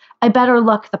wellness, I better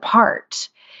look the part.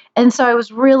 And so I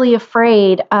was really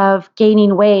afraid of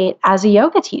gaining weight as a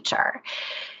yoga teacher.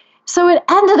 So it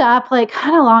ended up like,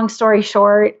 kind of long story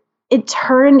short, it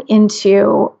turned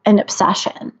into an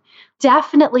obsession.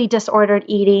 Definitely disordered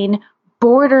eating,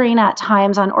 bordering at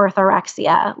times on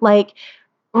orthorexia, like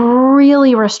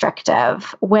really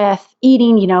restrictive with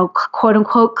eating, quote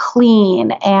unquote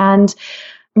clean and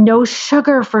no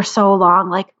sugar for so long.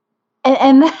 Like,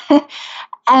 and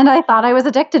I thought I was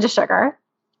addicted to sugar,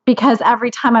 because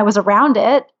every time I was around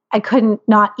it, I couldn't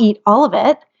not eat all of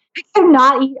it. I could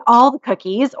not eat all the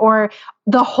cookies or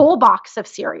the whole box of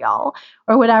cereal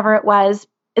or whatever it was.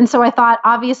 And so I thought,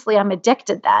 obviously, I'm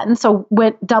addicted then. So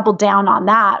doubled down on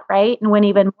that, right? And went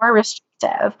even more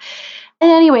restrictive.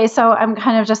 And anyway, so I'm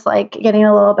kind of just like getting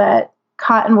a little bit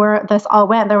caught in where this all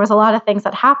went. There was a lot of things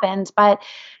that happened, but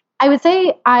I would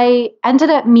say I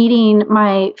ended up meeting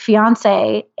my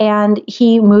fiance and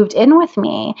he moved in with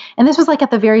me. And this was like at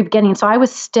the very beginning. So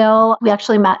we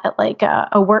actually met at like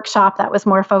a workshop that was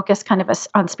more focused kind of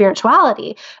on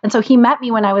spirituality. And so he met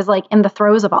me when I was like in the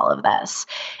throes of all of this.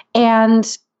 And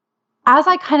as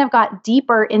I kind of got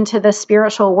deeper into the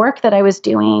spiritual work that I was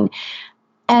doing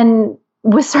and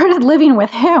started living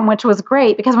with him, which was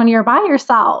great, because when you're by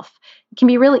yourself, it can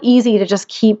be really easy to just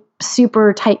keep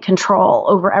super tight control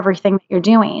over everything that you're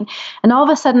doing. And all of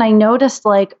a sudden I noticed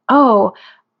like, oh,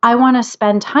 I want to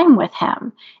spend time with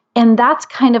him. And that's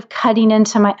kind of cutting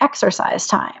into my exercise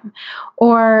time.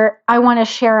 Or I want to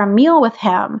share a meal with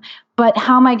him, but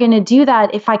how am I going to do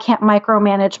that if I can't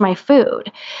micromanage my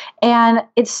food? And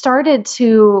I started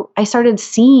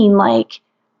seeing like,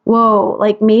 whoa,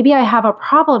 like maybe I have a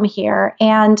problem here.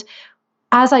 And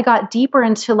as I got deeper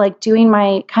into like doing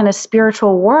my kind of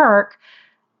spiritual work,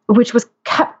 which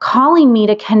kept calling me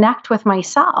to connect with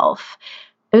myself,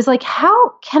 it was like, how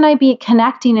can I be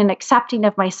connecting and accepting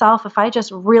of myself if I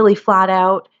just really flat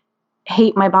out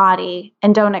hate my body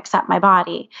and don't accept my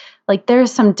body? Like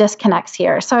there's some disconnects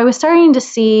here. So I was starting to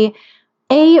see,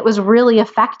 it was really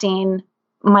affecting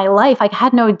my life. I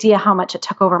had no idea how much it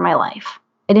took over my life.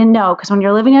 I didn't know, because when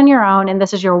you're living on your own and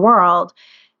this is your world,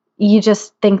 you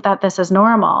just think that this is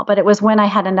normal. But it was when I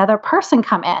had another person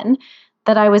come in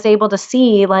that I was able to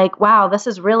see like, wow, this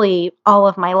is really all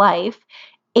of my life.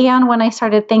 And when I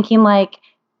started thinking like,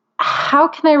 how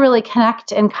can I really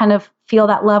connect and kind of feel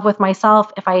that love with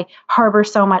myself if I harbor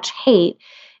so much hate?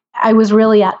 I was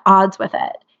really at odds with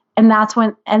it. And that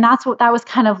was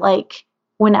kind of like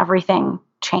when everything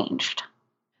changed.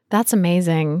 That's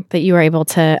amazing that you were able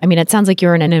to, it sounds like you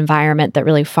were in an environment that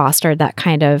really fostered that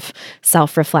kind of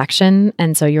self-reflection.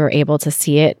 And so you were able to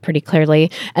see it pretty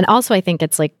clearly. And also I think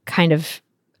it's like kind of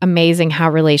amazing how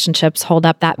relationships hold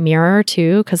up that mirror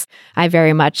too, because I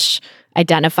very much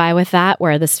identify with that,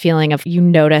 where this feeling of you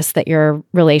notice that your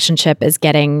relationship is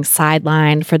getting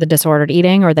sidelined for the disordered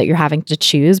eating, or that you're having to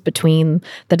choose between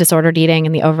the disordered eating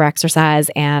and the overexercise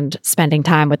and spending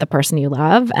time with the person you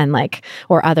love, and like,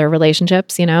 or other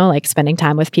relationships, like spending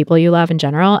time with people you love in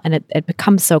general. And it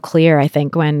becomes so clear, I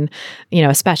think, when,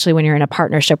 especially when you're in a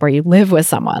partnership where you live with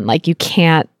someone, like you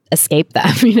can't escape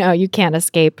them, you can't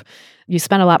escape. You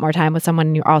spend a lot more time with someone,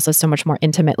 and you're also so much more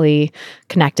intimately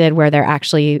connected, where they're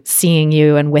actually seeing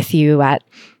you and with you at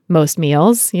most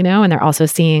meals, and they're also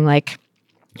seeing like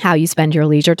how you spend your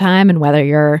leisure time and whether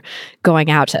you're going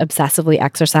out to obsessively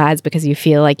exercise because you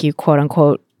feel like you quote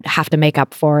unquote have to make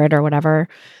up for it or whatever.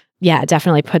 Yeah, it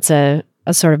definitely puts a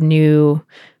sort of new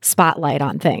spotlight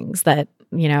on things that,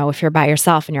 if you're by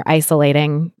yourself and you're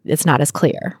isolating, it's not as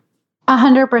clear.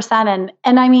 100%.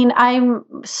 And I mean, I'm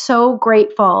so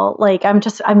grateful. Like,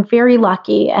 I'm very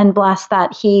lucky and blessed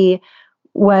that he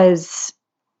was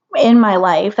in my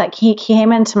life, that he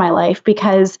came into my life,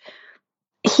 because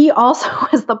he also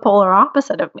was the polar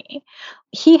opposite of me.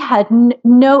 He had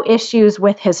no issues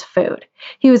with his food.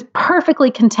 He was perfectly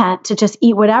content to just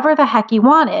eat whatever the heck he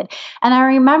wanted. And I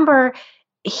remember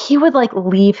he would like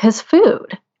leave his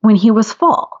food when he was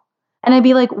full. And I'd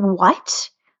be like, what?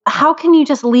 How can you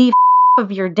just leave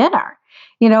of your dinner?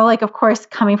 You know, like, of course,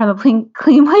 coming from the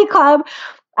Clean Plate Club,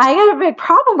 I had a big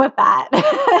problem with that.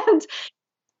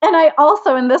 and I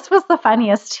also, and this was the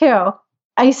funniest too,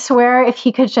 I swear if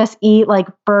he could just eat like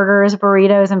burgers,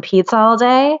 burritos, and pizza all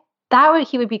day,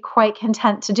 he would be quite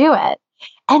content to do it.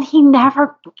 And he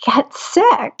never gets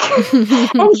sick.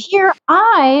 And here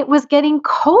I was getting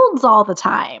colds all the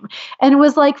time and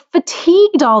was like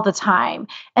fatigued all the time.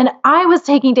 And I was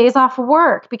taking days off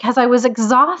work because I was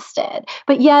exhausted.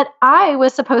 But yet I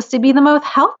was supposed to be the most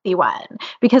healthy one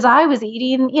because I was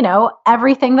eating, you know,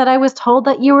 everything that I was told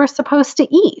that you were supposed to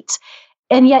eat.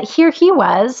 And yet here he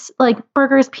was, like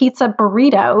burgers, pizza,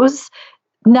 burritos,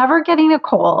 never getting a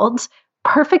cold,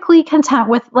 perfectly content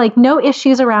with like no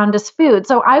issues around his food.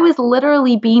 So I was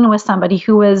literally being with somebody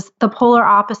who was the polar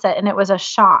opposite, and it was a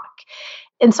shock.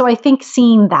 And so I think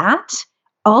seeing that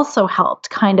also helped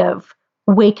kind of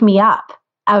wake me up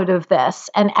out of this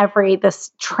and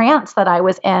this trance that I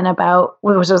was in about,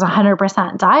 which was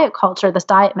 100% diet culture, this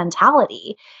diet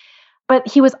mentality. But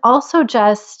he was also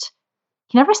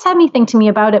he never said anything to me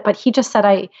about it, but he just said,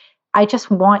 I just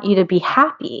want you to be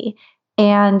happy.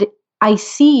 And I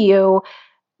see you.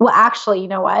 Well, actually, you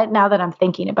know what? Now that I'm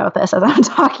thinking about this, as I'm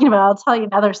talking about, I'll tell you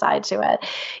another side to it.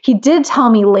 He did tell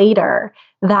me later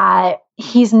that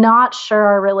he's not sure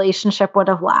our relationship would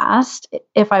have lasted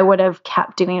if I would have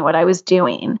kept doing what I was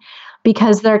doing.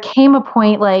 Because there came a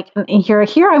point, like, and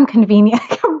here I'm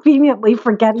conveniently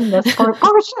forgetting this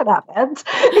portion of it.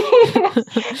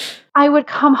 I would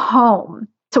come home.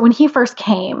 So when he first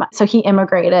came, so he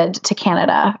immigrated to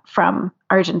Canada from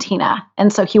Argentina.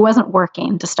 And so he wasn't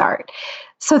working to start.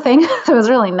 So it was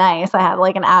really nice. I had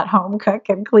like an at-home cook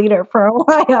and cleaner for a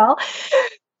while.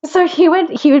 So he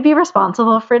would be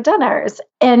responsible for dinners.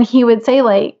 And he would say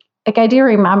like I do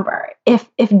remember if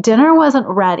dinner wasn't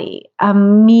ready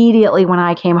immediately when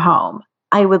I came home,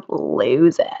 I would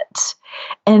lose it.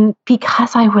 And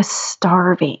because I was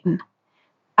starving,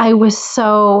 I was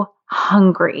so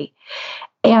hungry.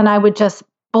 And I would just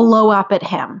blow up at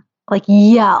him, like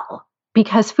yell,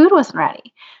 because food wasn't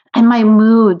ready. And my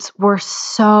moods were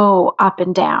so up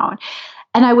and down.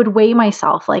 And I would weigh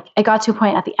myself. Like I got to a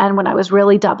point at the end when I was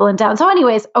really doubling down. So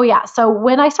anyways, so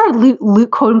when I started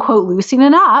quote unquote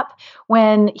loosening up,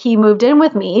 when he moved in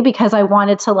with me because I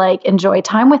wanted to like enjoy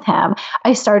time with him,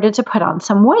 I started to put on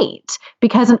some weight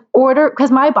because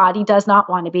my body does not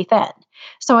want to be thin.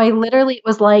 So I literally, it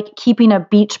was like keeping a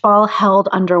beach ball held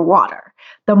underwater.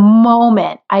 The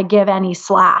moment I give any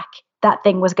slack, that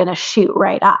thing was going to shoot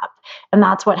right up. And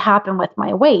that's what happened with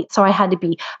my weight. So I had to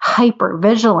be hyper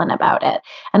vigilant about it.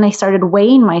 And I started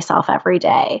weighing myself every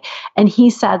day. And he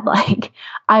said, like,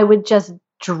 I would just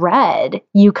dread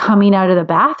you coming out of the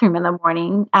bathroom in the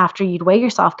morning after you'd weigh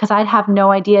yourself, because I'd have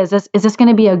no idea, is this going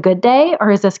to be a good day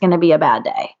or is this going to be a bad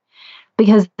day?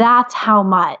 Because that's how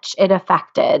much it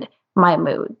affected my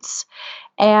moods.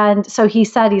 And so he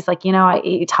said, he's like,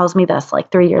 he tells me this like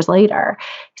 3 years later.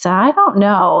 He said, I don't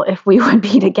know if we would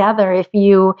be together if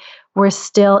you were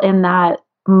still in that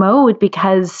mode,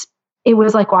 because it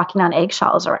was like walking on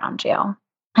eggshells around you.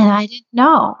 And I didn't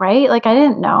know, right? Like I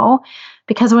didn't know,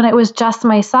 because when it was just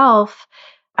myself,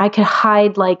 I could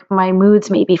hide like my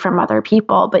moods maybe from other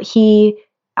people, but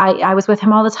I was with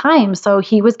him all the time. So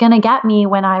he was going to get me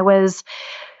when I was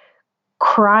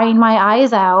crying my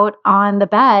eyes out on the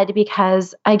bed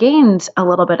because I gained a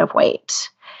little bit of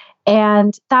weight.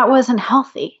 And that wasn't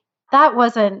healthy. That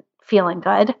wasn't feeling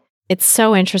good. It's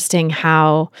so interesting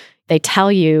how they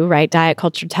tell you, right? Diet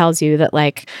culture tells you that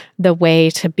like the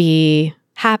way to be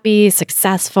happy,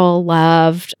 successful,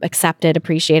 loved, accepted,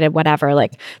 appreciated, whatever,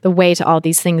 like the way to all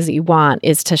these things that you want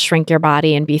is to shrink your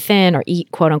body and be thin or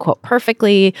eat quote unquote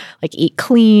perfectly, like eat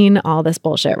clean, all this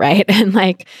bullshit, right? And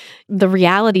like the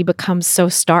reality becomes so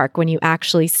stark when you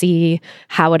actually see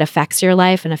how it affects your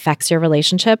life and affects your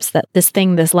relationships, that this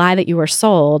lie that you were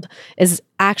sold is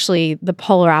actually the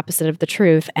polar opposite of the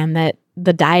truth, and that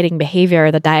the dieting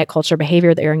behavior, the diet culture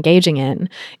behavior that you're engaging in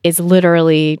is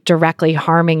literally directly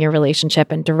harming your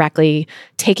relationship and directly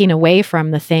taking away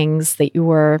from the things that you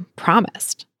were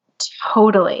promised.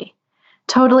 Totally.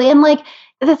 And like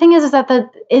the thing is that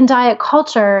in diet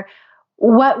culture,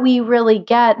 what we really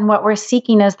get and what we're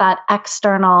seeking is that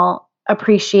external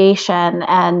appreciation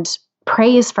and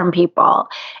praise from people.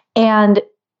 And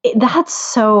that's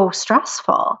so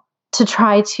stressful to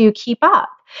try to keep up.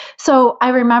 So I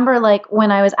remember like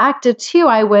when I was active too,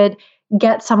 I would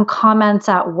get some comments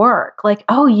at work like,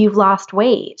 oh, you've lost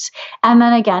weight. And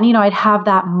then again, I'd have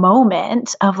that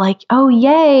moment of like, oh,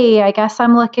 yay, I guess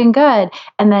I'm looking good.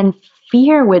 And then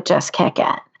fear would just kick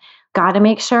in. Got to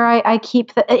make sure I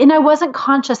keep and I wasn't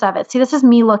conscious of it. See, this is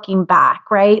me looking back,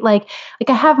 right? Like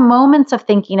I have moments of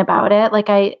thinking about it. Like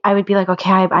I would be like,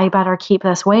 okay, I better keep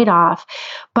this weight off.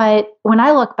 But when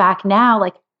I look back now,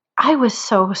 like I was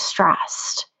so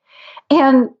stressed.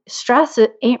 And stress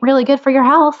ain't really good for your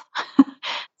health.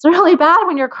 It's really bad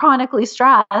when you're chronically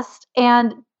stressed.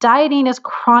 And dieting is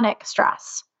chronic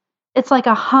stress. It's like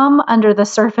a hum under the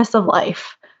surface of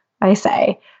life, I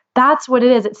say. That's what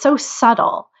it is. It's so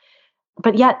subtle.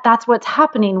 But yet that's what's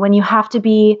happening when you have to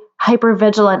be hyper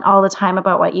vigilant all the time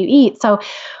about what you eat. So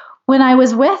when I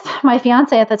was with my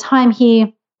fiance at the time,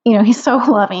 he's so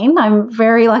loving. I'm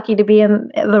very lucky to be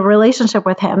in the relationship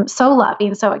with him. So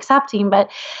loving, so accepting. But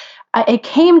it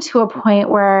came to a point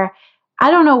where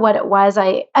I don't know what it was.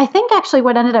 I think actually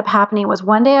what ended up happening was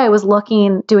one day I was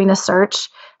doing a search,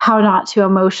 how not to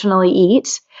emotionally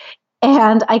eat.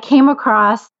 And I came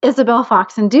across Isabel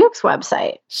Fox and Duke's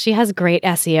website. She has great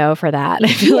SEO for that. I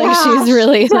feel like she's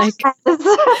really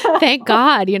thank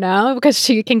God, because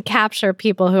she can capture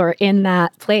people who are in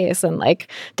that place and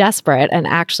like desperate and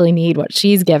actually need what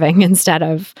she's giving instead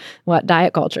of what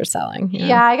diet culture is selling.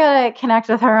 Yeah, I got to connect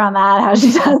with her on that, how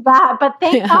she does that. But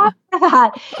thank God for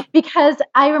that, because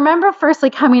I remember firstly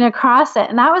coming across it.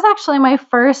 And that was actually my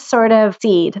first sort of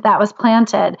seed that was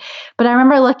planted. But I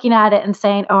remember looking at it and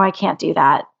saying, oh, I can't do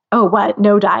that. Oh, what?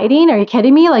 No dieting? Are you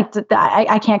kidding me? Like,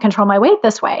 I can't control my weight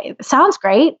this way. Sounds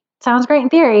great. Sounds great in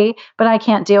theory, but I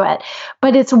can't do it.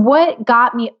 But it's what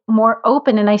got me more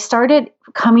open. And I started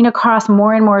coming across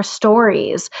more and more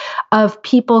stories of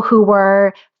people who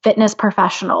were fitness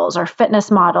professionals or fitness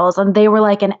models. And they were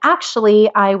like, and actually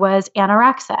I was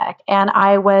anorexic and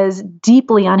I was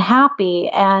deeply unhappy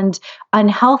and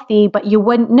unhealthy, but you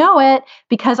wouldn't know it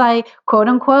because I quote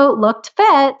unquote looked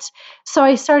fit. So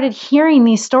I started hearing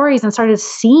these stories and started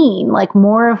seeing like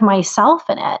more of myself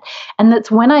in it. And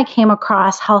that's when I came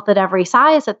across Health at Every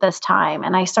Size at this time.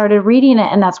 And I started reading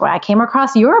it. And that's why I came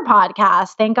across your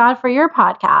podcast. Thank God for your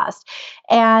podcast.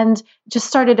 And just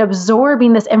started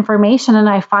absorbing this information. And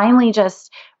I finally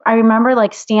I remember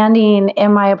like standing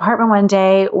in my apartment one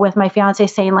day with my fiance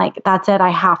saying like, that's it, I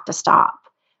have to stop.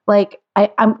 Like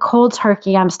I'm cold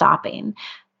turkey, I'm stopping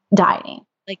dieting.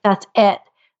 Like that's it.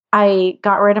 I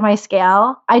got rid of my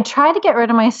scale. I tried to get rid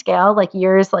of my scale like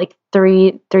years, like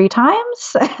three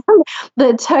times.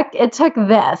 It took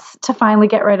this to finally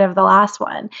get rid of the last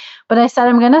one. But I said,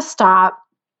 I'm going to stop.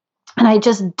 And I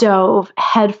just dove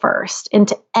headfirst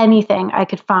into anything I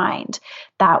could find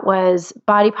that was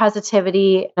body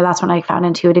positivity. That's when I found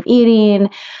intuitive eating.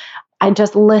 I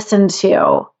just listened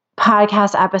to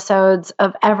podcast episodes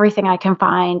of everything I can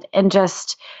find. And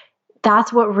just,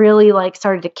 that's what really like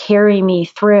started to carry me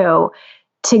through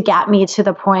to get me to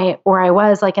the point where I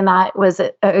was like, and that was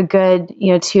a good,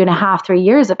 2.5, 3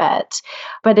 years of it.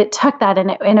 But it took that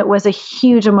and it was a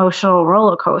huge emotional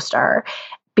roller coaster.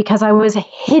 Because I was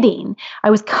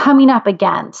coming up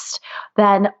against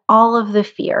then all of the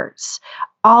fears,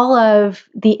 all of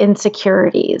the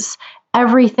insecurities,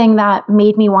 everything that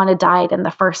made me want to diet in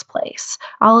the first place,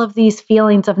 all of these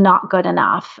feelings of not good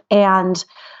enough and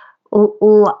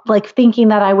like thinking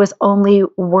that I was only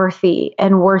worthy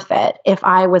and worth it if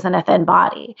I was in a thin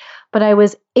body. But I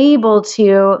was able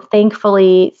to,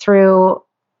 thankfully, through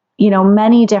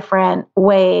many different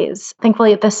ways,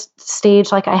 thankfully at this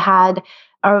stage, like I had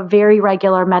a very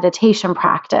regular meditation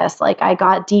practice. Like I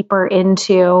got deeper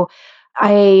into,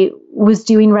 I was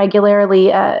doing regularly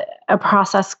a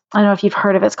process, I don't know if you've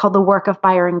heard of it, it's called the Work of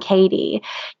Byron Katie,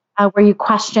 where you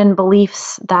question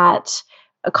beliefs that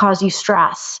cause you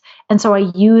stress. And so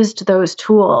I used those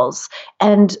tools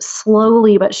and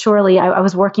slowly but surely, I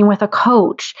was working with a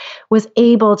coach, was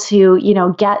able to,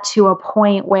 get to a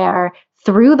point where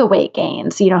through the weight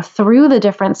gains, through the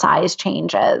different size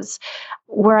changes,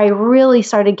 where I really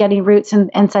started getting roots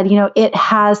and said, it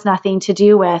has nothing to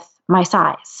do with my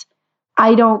size.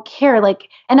 I don't care.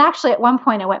 And actually at one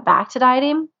point I went back to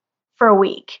dieting for a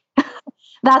week.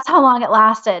 That's how long it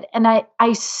lasted. And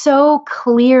I so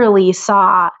clearly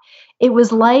saw, it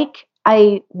was like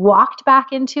I walked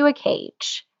back into a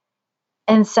cage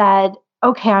and said,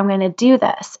 okay, I'm going to do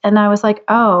this. And I was like,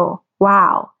 oh,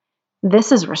 wow,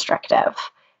 this is restrictive.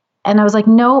 And I was like,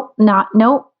 nope,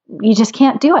 you just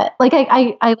can't do it. Like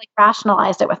I like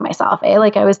rationalized it with myself.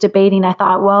 Like I was debating. I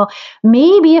thought, well,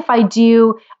 maybe if I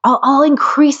do, I'll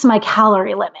increase my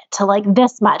calorie limit to like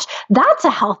this much. That's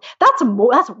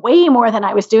that's way more than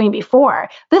I was doing before.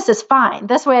 This is fine.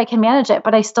 This way I can manage it.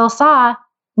 But I still saw,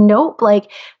 nope,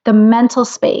 like the mental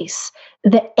space,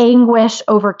 the anguish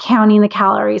over counting the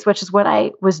calories, which is what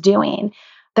I was doing.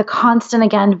 The constant,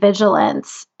 again,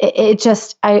 vigilance, it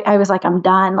just, I was like, I'm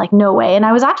done, like, no way. And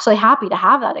I was actually happy to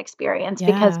have that experience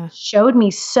because it showed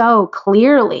me so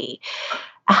clearly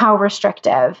how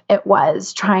restrictive it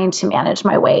was trying to manage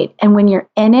my weight. And when you're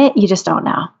in it, you just don't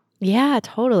know. Yeah,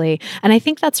 totally. And I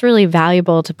think that's really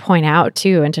valuable to point out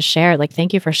too and to share. Like,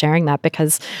 thank you for sharing that,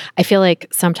 because I feel like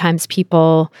sometimes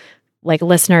people, like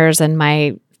listeners and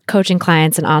my coaching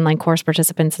clients and online course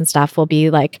participants and stuff, will be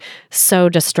like so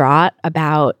distraught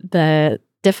about the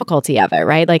difficulty of it,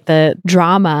 right? Like the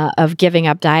drama of giving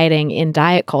up dieting in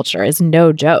diet culture is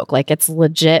no joke. Like it's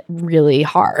legit really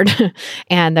hard.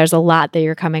 And there's a lot that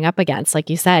you're coming up against. Like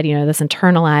you said, this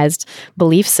internalized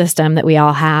belief system that we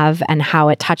all have and how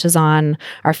it touches on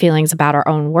our feelings about our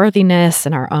own worthiness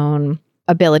and our own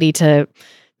ability to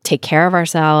take care of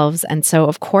ourselves. And so,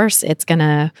 of course, it's going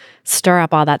to stir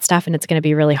up all that stuff and it's going to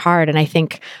be really hard. And I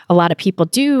think a lot of people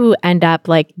do end up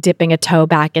like dipping a toe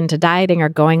back into dieting or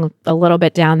going a little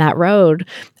bit down that road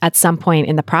at some point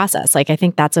in the process. Like, I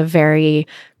think that's a very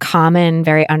common,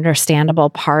 very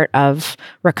understandable part of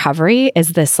recovery,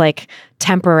 is this like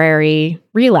temporary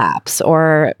relapse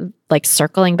or like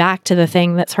circling back to the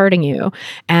thing that's hurting you.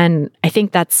 And I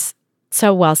think that's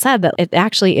so well said, that it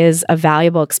actually is a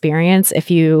valuable experience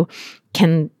if you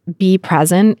can be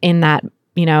present in that,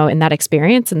 in that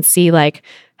experience and see like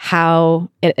how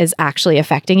it is actually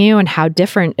affecting you and how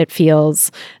different it feels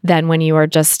than when you are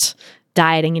just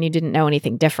dieting and you didn't know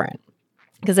anything different.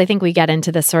 Because I think we get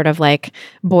into this sort of like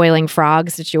boiling frog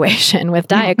situation with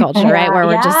diet culture, right? Where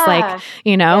we're just like,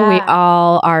 we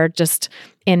all are just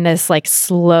in this like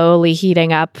slowly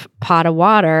heating up pot of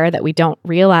water that we don't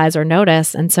realize or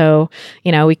notice. And so,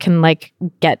 we can like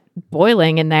get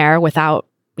boiling in there without,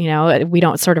 we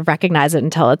don't sort of recognize it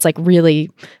until it's like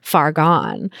really far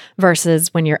gone,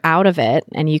 versus when you're out of it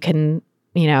and you can,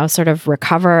 sort of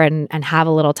recover and have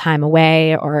a little time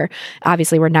away. Or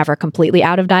obviously we're never completely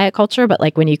out of diet culture, but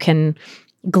like when you can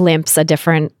glimpse a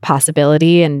different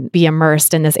possibility and be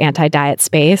immersed in this anti-diet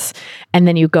space, and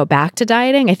then you go back to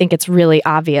dieting, I think it's really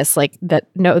obvious like that,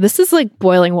 no, this is like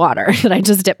boiling water that I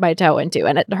just dipped my toe into,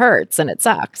 and it hurts and it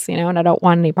sucks, and I don't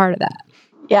want any part of that.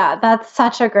 Yeah, that's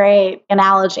such a great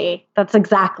analogy. That's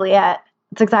exactly it.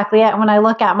 It's exactly it. When I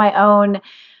look at my own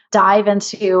dive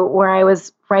into where I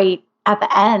was right at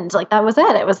the end, like that was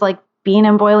it. It was like being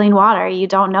in boiling water. You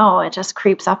don't know. It just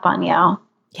creeps up on you.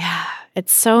 Yeah.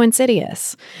 It's so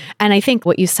insidious. And I think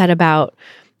what you said about,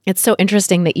 it's so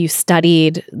interesting that you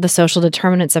studied the social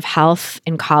determinants of health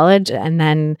in college, and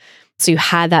then so you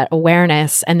had that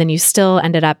awareness, and then you still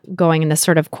ended up going in this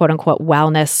sort of quote unquote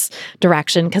wellness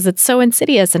direction, because it's so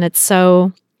insidious and it's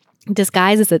so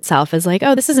disguises itself as like,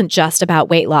 oh, this isn't just about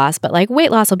weight loss, but like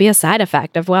weight loss will be a side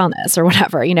effect of wellness or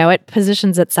whatever. It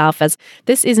positions itself as,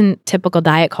 this isn't typical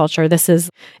diet culture. This is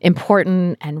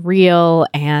important and real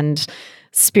and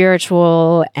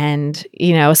spiritual, and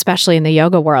especially in the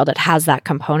yoga world, it has that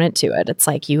component to it. It's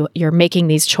like you're making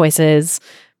these choices.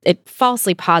 It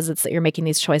falsely posits that you're making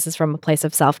these choices from a place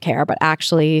of self-care, but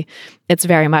actually it's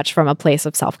very much from a place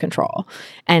of self-control.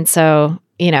 And so,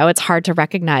 it's hard to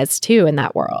recognize too in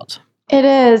that world. It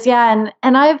is, yeah.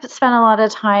 And I've spent a lot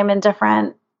of time in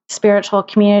different spiritual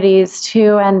communities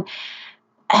too. And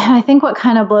I think what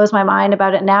kind of blows my mind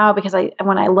about it now, because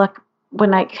when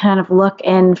I kind of look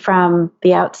in from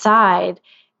the outside,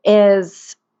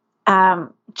 is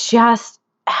just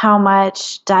how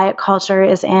much diet culture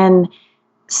is in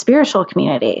spiritual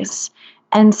communities.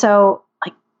 And so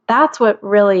like that's what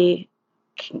really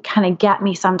can kind of get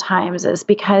me sometimes, is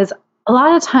because a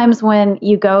lot of times when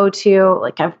you go to,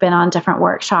 like I've been on different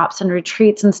workshops and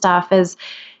retreats and stuff, is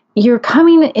you're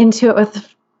coming into it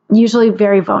with usually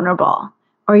very vulnerable,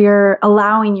 or you're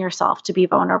allowing yourself to be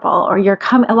vulnerable, or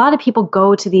a lot of people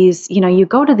go to these, you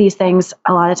go to these things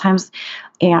a lot of times.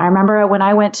 I remember when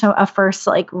I went to a first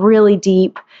like really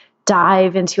deep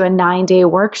dive into a 9-day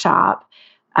workshop,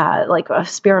 like a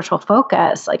spiritual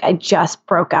focus, like I just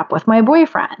broke up with my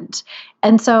boyfriend.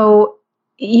 And so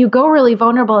you go really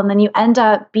vulnerable, and then you end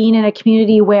up being in a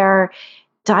community where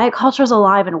diet culture is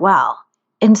alive and well.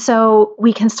 And so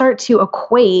we can start to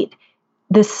equate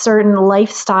this certain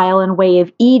lifestyle and way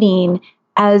of eating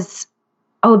as,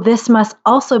 oh, this must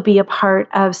also be a part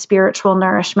of spiritual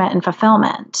nourishment and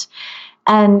fulfillment.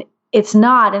 And it's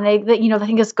not. And I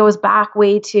think this goes back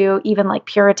way to even like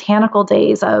puritanical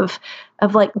days of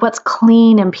like what's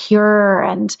clean and pure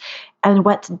and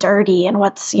what's dirty and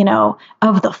what's,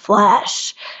 of the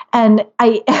flesh. And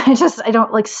I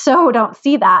don't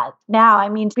see that now. I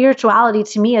mean, spirituality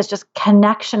to me is just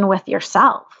connection with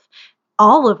yourself,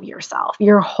 all of yourself,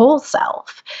 your whole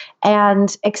self,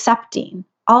 and accepting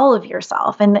all of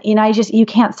yourself. And, you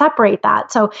can't separate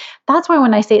that. So that's why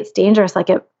when I say it's dangerous, like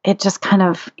it just kind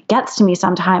of gets to me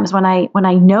sometimes when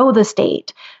I know the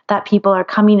state that people are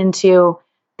coming into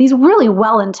these really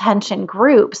well-intentioned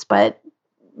groups, but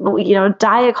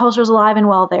diet culture is alive and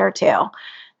well there too.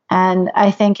 And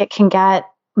I think it can get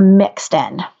mixed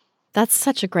in. That's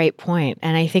such a great point.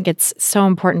 And I think it's so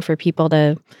important for people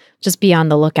to just be on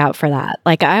the lookout for that.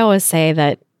 Like I always say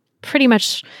that pretty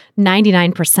much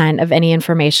 99% of any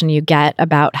information you get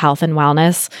about health and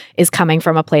wellness is coming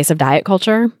from a place of diet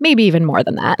culture, maybe even more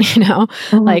than that,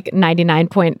 like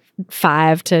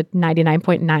 99.5 to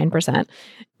 99.9%.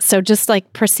 So just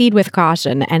like proceed with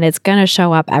caution, and it's going to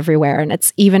show up everywhere. And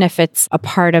it's even if it's a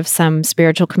part of some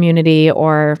spiritual community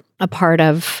or a part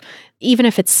of, even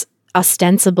if it's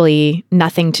ostensibly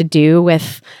nothing to do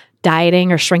with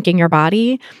dieting or shrinking your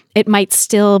body, it might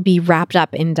still be wrapped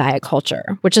up in diet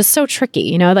culture, which is so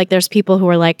tricky. Like there's people who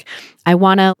are like, I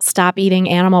want to stop eating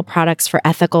animal products for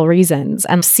ethical reasons.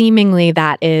 And seemingly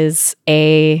that is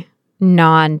a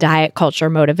non-diet culture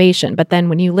motivation. But then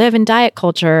when you live in diet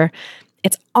culture,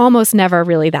 it's almost never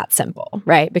really that simple,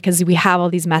 right? Because we have all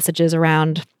these messages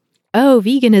around, oh,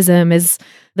 veganism is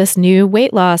this new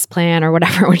weight loss plan or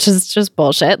whatever, which is just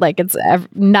bullshit. Like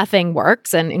nothing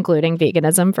works, and including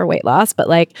veganism for weight loss. But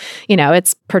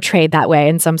it's portrayed that way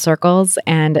in some circles.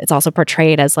 And it's also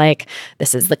portrayed as like,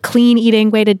 this is the clean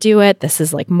eating way to do it. This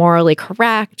is like morally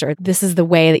correct, or this is the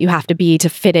way that you have to be to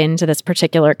fit into this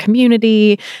particular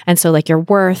community. And so like your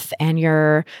worth and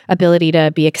your ability to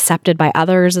be accepted by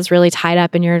others is really tied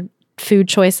up in your food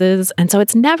choices. And so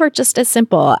it's never just as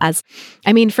simple as,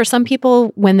 for some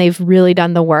people, when they've really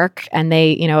done the work and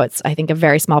they, it's, I think, a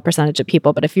very small percentage of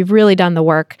people, but if you've really done the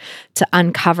work to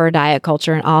uncover diet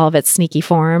culture in all of its sneaky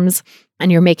forms,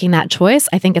 and you're making that choice,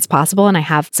 I think it's possible. And I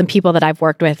have some people that I've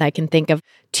worked with. I can think of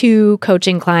 2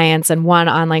 coaching clients and 1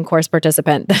 online course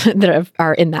participant that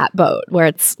are in that boat where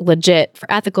it's legit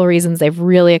for ethical reasons. They've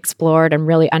really explored and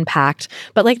really unpacked.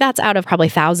 But like that's out of probably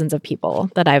thousands of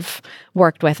people that I've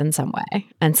worked with in some way.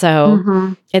 And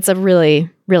so it's a really,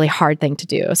 really hard thing to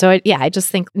do. So I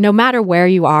just think no matter where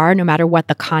you are, no matter what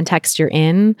the context you're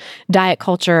in, diet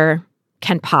culture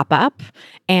can pop up,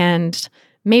 and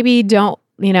maybe don't,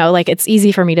 it's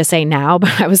easy for me to say now,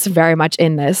 but I was very much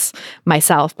in this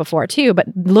myself before too. But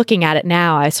looking at it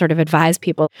now, I sort of advise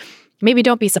people, maybe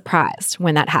don't be surprised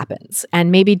when that happens.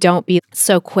 And maybe don't be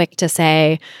so quick to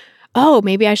say, oh,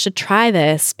 maybe I should try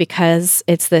this because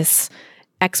it's this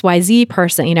XYZ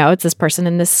person, it's this person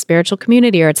in this spiritual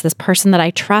community, or it's this person that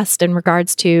I trust in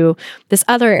regards to this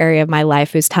other area of my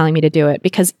life who's telling me to do it.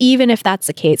 Because even if that's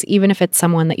the case, even if it's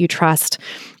someone that you trust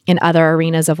in other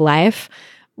arenas of life,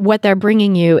 what they're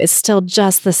bringing you is still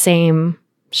just the same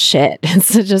shit.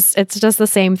 It's just the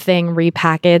same thing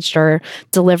repackaged or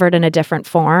delivered in a different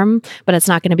form, but it's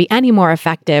not going to be any more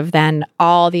effective than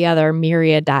all the other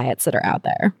myriad diets that are out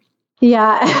there.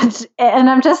 Yeah. And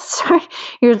I'm just,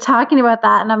 you're talking about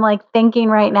that, and I'm like thinking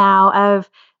right now of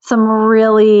some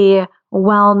really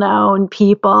well-known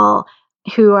people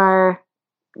who are,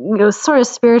 sort of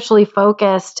spiritually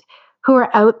focused, who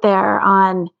are out there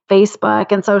on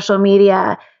Facebook and social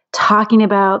media talking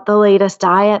about the latest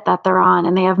diet that they're on,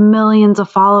 and they have millions of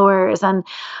followers. And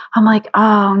I'm like,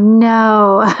 oh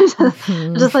no,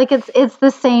 just like it's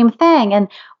the same thing. And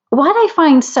what I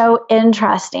find so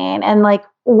interesting, and like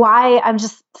why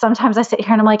sometimes I sit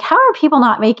here and I'm like, how are people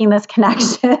not making this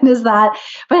connection? Is that,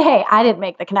 but hey, I didn't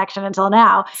make the connection until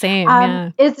now. Same,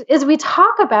 yeah. Is we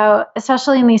talk about,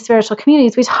 especially in these spiritual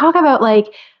communities, we talk about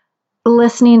like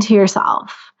listening to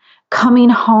yourself, coming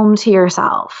home to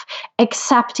yourself,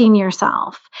 accepting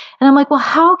yourself. And I'm like, well,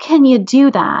 how can you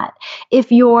do that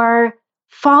if you're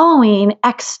following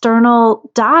external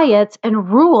diets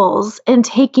and rules and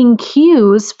taking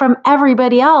cues from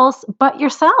everybody else but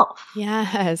yourself?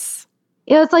 Yes.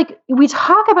 It's like we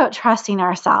talk about trusting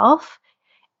ourselves,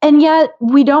 and yet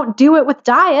we don't do it with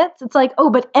diets. It's like, oh,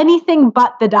 but anything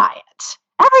but the diet.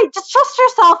 just trust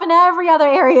yourself in every other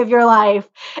area of your life,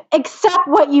 except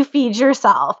what you feed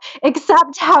yourself,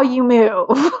 except how you move.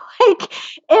 Like,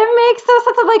 it makes no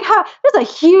sense of like how there's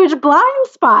a huge blind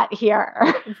spot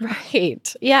here.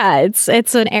 Right. Yeah. It's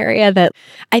an area that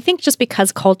I think just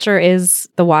because culture is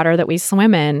the water that we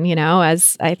swim in,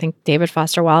 as I think David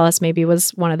Foster Wallace maybe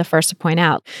was one of the first to point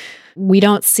out, we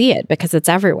don't see it because it's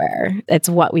everywhere. It's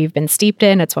what we've been steeped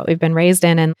in. It's what we've been raised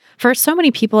in. And for so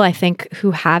many people, I think,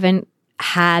 who haven't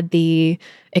had the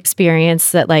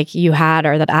experience that like you had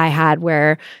or that I had,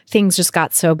 where things just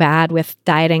got so bad with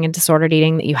dieting and disordered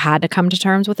eating that you had to come to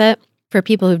terms with it. For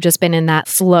people who've just been in that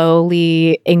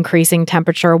slowly increasing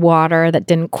temperature water that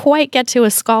didn't quite get to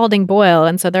a scalding boil.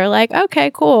 And so they're like, okay,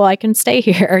 cool, I can stay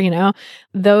here,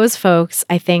 Those folks,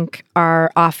 I think,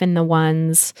 are often the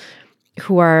ones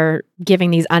who are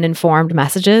giving these uninformed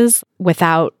messages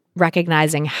without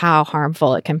recognizing how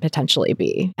harmful it can potentially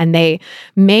be. And they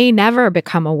may never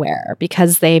become aware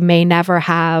because they may never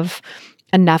have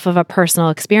enough of a personal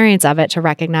experience of it to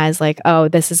recognize like, oh,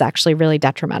 this is actually really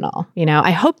detrimental.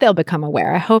 I hope they'll become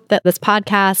aware. I hope that this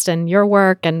podcast and your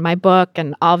work and my book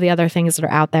and all the other things that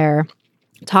are out there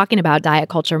talking about diet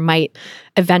culture might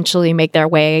eventually make their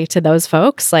way to those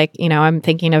folks. Like, I'm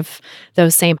thinking of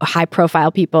those same high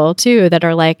profile people too, that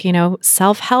are like,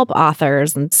 self-help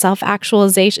authors and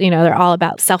self-actualization, they're all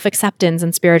about self-acceptance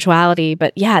and spirituality.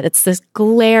 But yeah, it's this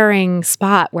glaring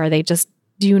spot where they just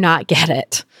do not get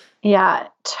it. Yeah,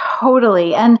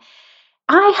 totally. And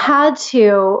I had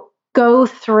to go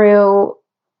through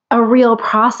a real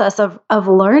process of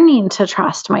learning to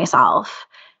trust myself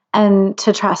and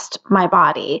to trust my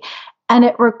body. And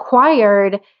it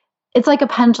required, it's like a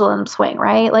pendulum swing,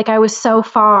 right? Like I was so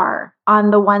far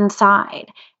on the one side.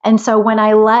 And so when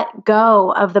I let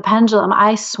go of the pendulum,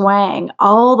 I swang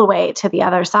all the way to the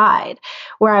other side,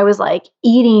 where I was like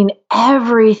eating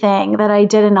everything that I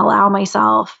didn't allow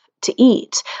myself to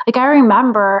eat. Like I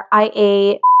remember I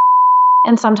ate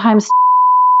and sometimes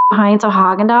pints of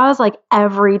Haagen-Dazs like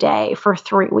every day for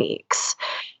 3 weeks.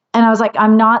 And I was like,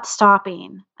 I'm not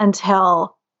stopping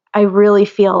until I really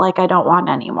feel like I don't want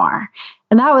anymore.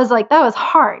 And that was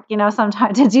hard,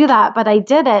 sometimes to do that, but I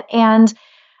did it. And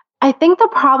I think the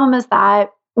problem is that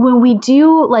when we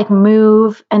do like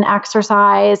move and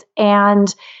exercise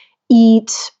and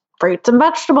eat fruits and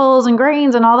vegetables and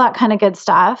grains and all that kind of good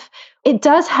stuff, it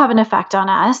does have an effect on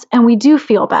us and we do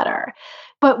feel better.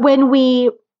 But when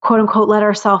we quote unquote, let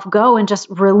ourselves go and just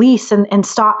release and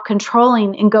stop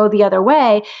controlling and go the other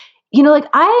way. Like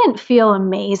I didn't feel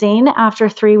amazing after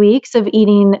 3 weeks of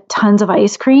eating tons of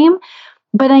ice cream,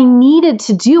 but I needed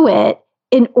to do it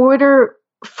in order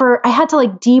I had to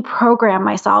like deprogram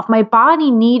myself. My body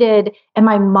needed, and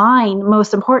my mind,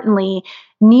 most importantly,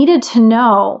 needed to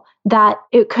know that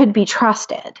it could be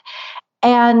trusted.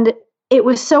 And it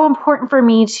was so important for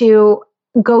me to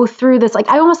go through this. Like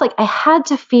I had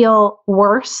to feel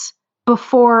worse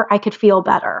before I could feel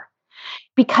better.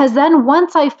 Because then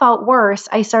once I felt worse,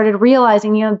 I started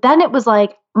realizing, then it was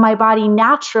like my mind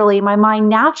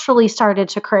naturally started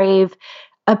to crave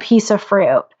a piece of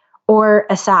fruit or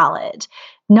a salad.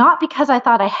 Not because I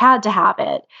thought I had to have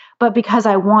it, but because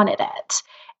I wanted it.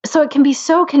 So it can be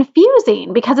so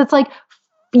confusing because it's like,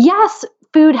 yes,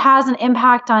 food has an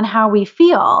impact on how we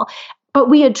feel, but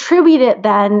we attribute it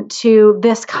then to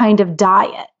this kind of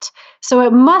diet. So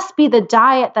it must be the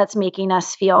diet that's making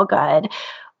us feel good.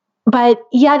 But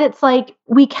yet it's like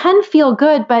we can feel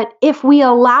good, but if we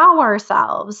allow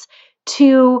ourselves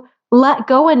to let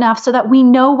go enough so that we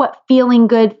know what feeling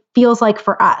good feels like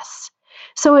for us.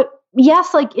 So it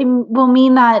will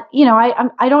mean that,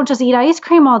 I don't just eat ice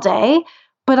cream all day,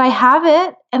 but I have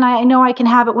it and I know I can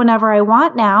have it whenever I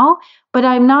want now, but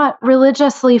I'm not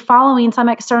religiously following some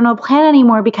external plan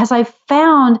anymore because I've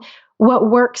found what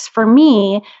works for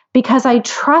me because I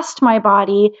trust my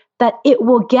body that it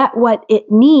will get what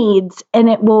it needs and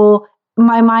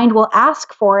my mind will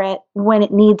ask for it when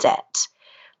it needs it.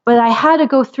 But I had to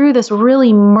go through this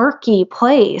really murky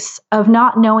place of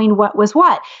not knowing what was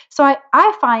what. So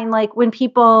I find like when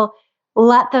people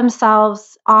let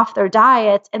themselves off their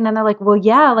diets and then they're like, well,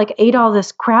 yeah, like I ate all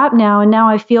this crap now and now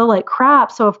I feel like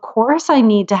crap. So of course I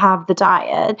need to have the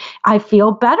diet. I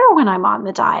feel better when I'm on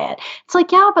the diet. It's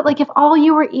like, yeah, but like if all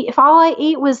I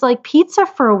ate was like pizza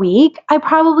for a week, I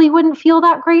probably wouldn't feel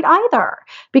that great either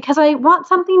because I want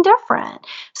something different.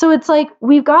 So it's like,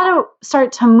 we've got to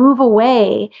start to move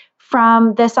away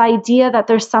from this idea that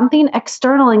there's something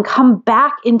external and come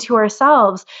back into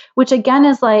ourselves, which again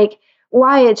is like,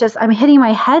 why I'm hitting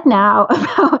my head now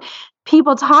about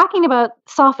people talking about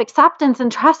self-acceptance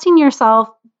and trusting yourself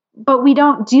but we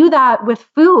don't do that with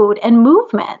food and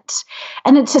movement.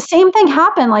 And it's the same thing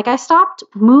happened. Like I stopped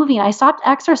moving. I stopped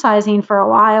exercising for a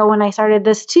while when I started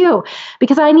this too,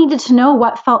 because I needed to know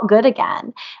what felt good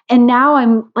again. And now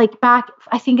I'm like back,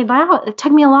 I think now it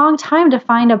took me a long time to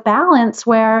find a balance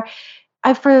where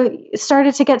I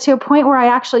started to get to a point where I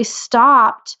actually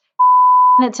stopped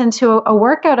minutes into a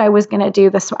workout I was going to do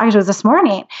this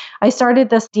morning. I started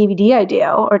this DVD I do,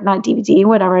 or not DVD,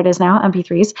 whatever it is now,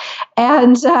 MP3s.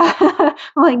 And I'm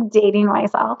like dating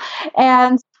myself.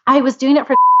 And I was doing it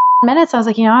for minutes. I was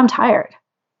like, I'm tired.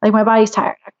 Like my body's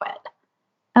tired. I quit.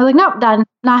 I was like, nope, done.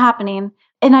 Not happening.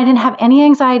 And I didn't have any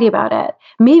anxiety about it.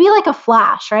 Maybe like a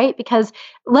flash, right? Because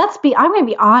I'm going to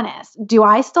be honest. Do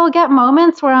I still get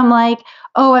moments where I'm like,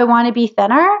 oh, I want to be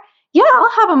thinner? Yeah,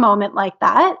 I'll have a moment like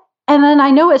that. And then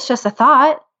I know it's just a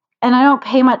thought and I don't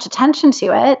pay much attention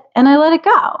to it and I let it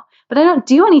go, but I don't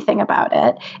do anything about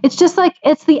it. It's just like,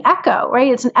 it's the echo,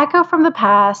 right? It's an echo from the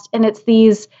past and it's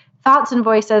these thoughts and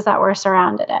voices that we're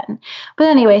surrounded in. But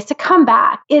anyways, to come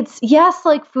back, it's yes,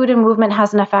 like food and movement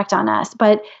has an effect on us,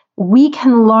 but we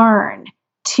can learn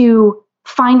to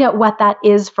find out what that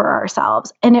is for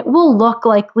ourselves. And it will look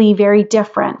likely very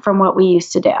different from what we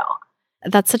used to do.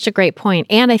 That's such a great point.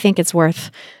 And I think it's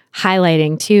worth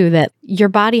highlighting too that your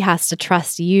body has to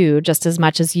trust you just as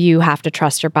much as you have to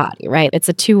trust your body, right? It's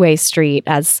a two-way street,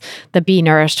 as the Be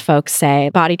Nourished folks say.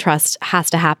 Body trust has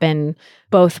to happen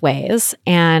both ways.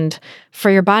 And for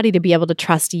your body to be able to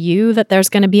trust you that there's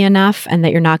going to be enough and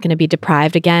that you're not going to be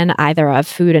deprived again, either of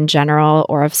food in general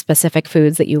or of specific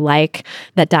foods that you like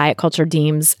that diet culture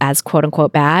deems as quote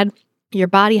unquote bad, your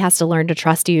body has to learn to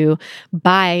trust you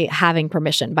by having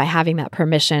permission, by having that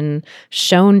permission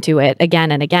shown to it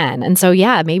again and again. And so,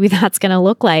 yeah, maybe that's going to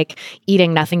look like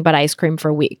eating nothing but ice cream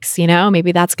for weeks.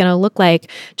 Maybe that's going to look like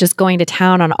just going to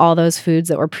town on all those foods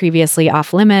that were previously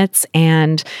off limits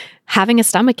and having a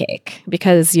stomach ache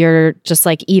because you're just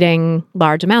like eating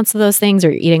large amounts of those things,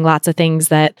 or you're eating lots of things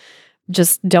that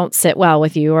just don't sit well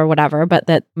with you or whatever, but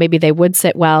that maybe they would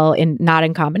sit well not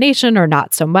in combination or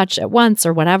not so much at once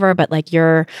or whatever, but like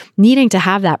you're needing to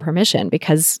have that permission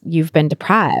because you've been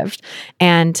deprived,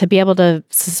 and to be able to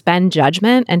suspend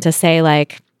judgment and to say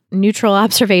like neutral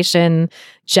observation,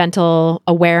 gentle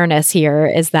awareness here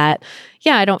is that,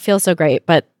 yeah, I don't feel so great,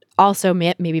 but also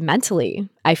maybe mentally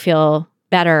I feel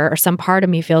better, or some part of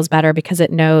me feels better because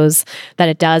it knows that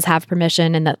it does have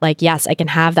permission and that like, yes, I can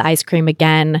have the ice cream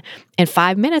again in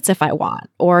 5 minutes if I want,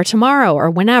 or tomorrow or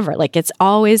whenever. Like it's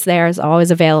always there, it's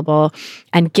always available,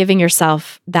 and giving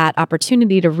yourself that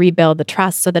opportunity to rebuild the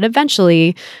trust so that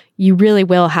eventually you really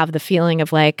will have the feeling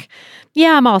of like,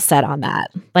 yeah, I'm all set on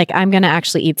that. Like I'm going to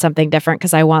actually eat something different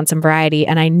because I want some variety,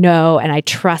 and I know and I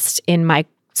trust in my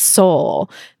soul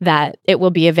that it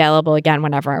will be available again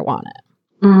whenever I want it.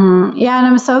 Mm-hmm. Yeah. And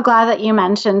I'm so glad that you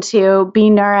mentioned to Be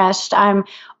Nourished. I'm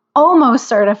almost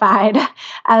certified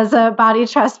as a body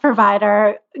trust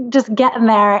provider, just getting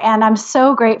there. And I'm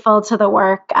so grateful to the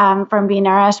work from Be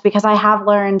Nourished because I have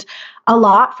learned a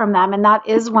lot from them. And that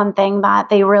is one thing that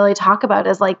they really talk about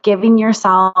is like giving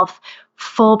yourself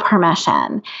full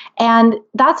permission. And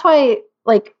that's why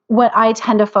like what I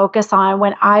tend to focus on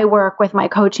when I work with my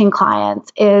coaching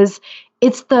clients is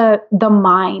it's the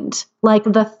mind, like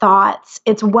the thoughts,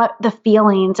 it's what the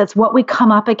feelings, it's what we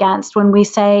come up against when we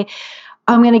say,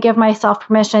 I'm going to give myself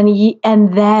permission.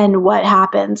 And then what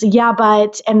happens? Yeah,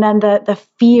 but, and then the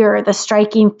fear, the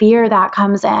striking fear that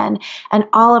comes in, and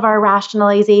all of our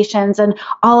rationalizations and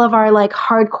all of our like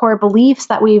hardcore beliefs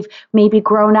that we've maybe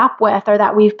grown up with, or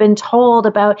that we've been told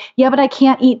about, yeah, but I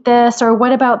can't eat this, or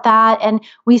what about that? And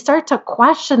we start to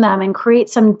question them and create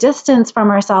some distance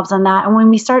from ourselves in that. And when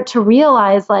we start to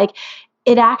realize like,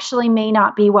 it actually may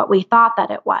not be what we thought that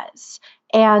it was.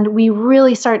 And we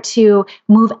really start to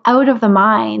move out of the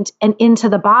mind and into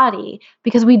the body,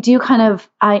 because we do kind of,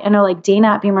 I know like Dana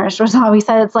at Be Nourished was always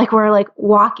said, it's like we're like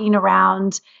walking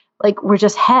around, like we're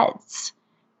just heads,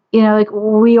 like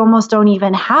we almost don't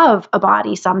even have a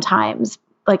body sometimes.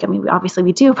 Like, I mean, obviously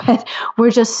we do, but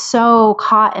we're just so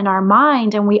caught in our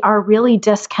mind, and we are really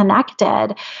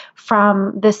disconnected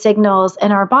from the signals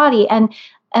in our body. And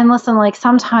listen, like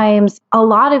sometimes a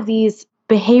lot of these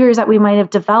behaviors that we might have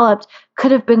developed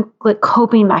could have been like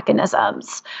coping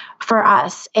mechanisms for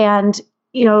us. And,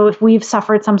 if we've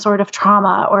suffered some sort of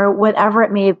trauma or whatever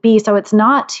it may be. So it's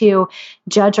not to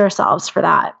judge ourselves for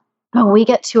that. When we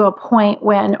get to a point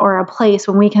or a place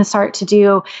when we can start to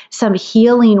do some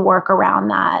healing work around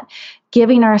that,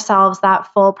 giving ourselves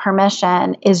that full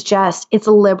permission is it's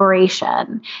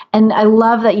liberation. And I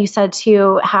love that you said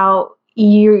too, how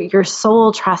your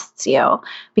soul trusts you,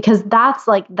 because that's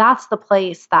the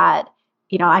place that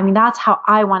that's how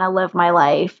I want to live my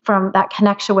life, from that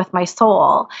connection with my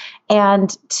soul.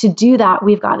 And to do that,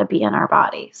 we've got to be in our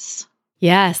bodies.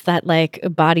 Yes, that like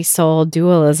body soul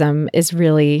dualism is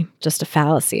really just a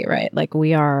fallacy, right? Like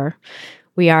we are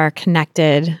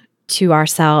connected to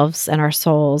ourselves and our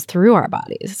souls through our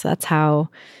bodies. That's how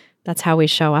we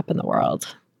show up in the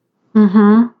world.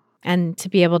 Mm-hmm. And to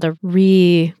be able to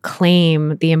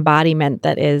reclaim the embodiment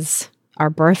that is our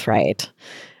birthright,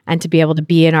 and to be able to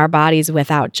be in our bodies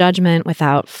without judgment,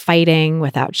 without fighting,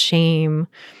 without shame,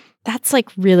 that's like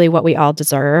really what we all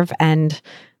deserve. And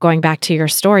going back to your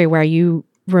story where you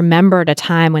remembered a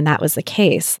time when that was the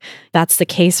case, that's the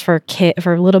case for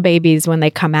little babies when they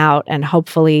come out, and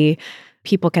hopefully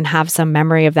people can have some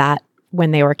memory of that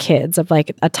when they were kids, of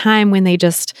like a time when they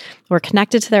just were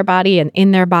connected to their body and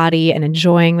in their body and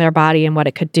enjoying their body and what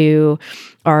it could do,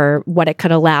 or what it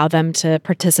could allow them to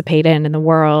participate in the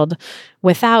world,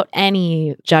 without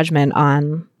any judgment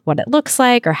on what it looks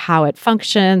like or how it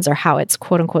functions or how it's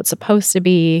quote unquote supposed to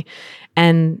be.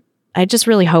 And I just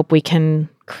really hope we can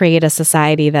create a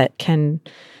society that can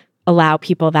allow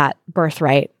people that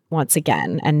birthright once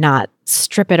again and not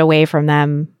strip it away from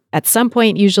them at some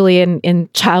point, usually in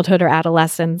childhood or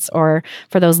adolescence, or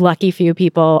for those lucky few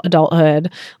people,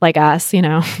 adulthood, like us.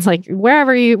 It's like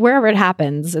wherever it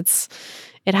happens,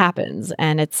 it happens,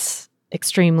 and it's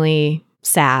extremely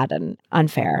sad and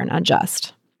unfair and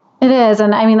unjust. It is.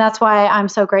 And that's why I'm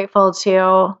so grateful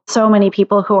to so many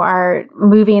people who are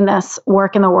moving this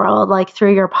work in the world, like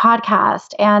through your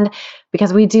podcast. And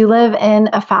because we do live in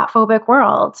a fat phobic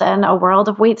world and a world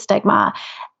of weight stigma.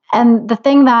 And the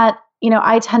thing that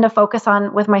I tend to focus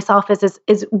on with myself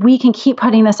is we can keep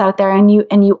putting this out there, and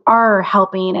you are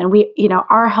helping, and we,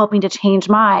 are helping to change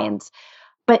minds.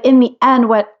 But in the end,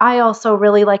 what I also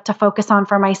really like to focus on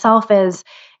for myself is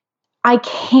I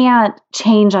can't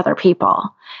change other people.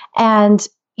 And,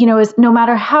 is no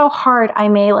matter how hard I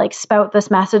may like spout this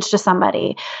message to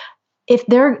somebody, if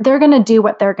they're going to do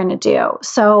what they're going to do.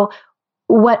 So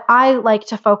what I like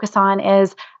to focus on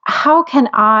is, how can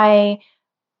I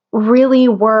really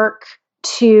work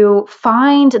to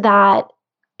find that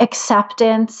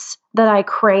acceptance that I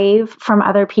crave from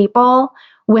other people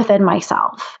within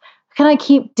myself? Can I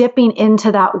keep dipping into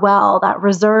that well, that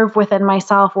reserve within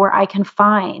myself, where I can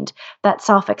find that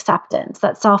self-acceptance,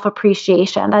 that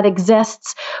self-appreciation that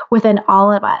exists within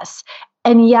all of us?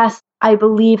 And yes, I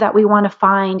believe that we want to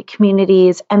find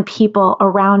communities and people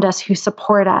around us who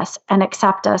support us and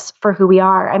accept us for who we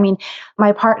are.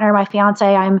 My partner, my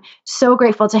fiance, I'm so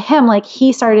grateful to him. Like,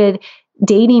 he started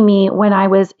dating me when I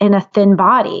was in a thin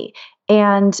body,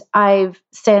 and I'm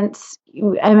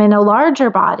in a larger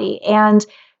body, and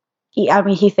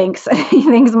he thinks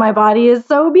my body is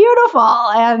so beautiful.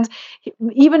 And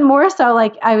even more so,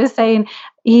 like I was saying,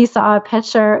 he saw a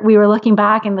picture. We were looking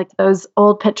back, and like those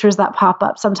old pictures that pop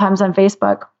up sometimes on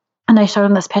Facebook. And I showed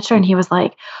him this picture, and he was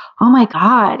like, "Oh my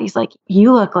God." He's like,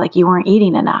 "You look like you weren't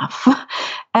eating enough."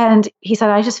 And he said,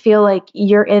 "I just feel like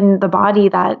you're in the body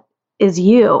that is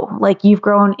you. Like, you've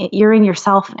grown, you're in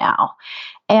yourself now."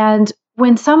 And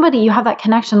when somebody, you have that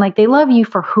connection, like they love you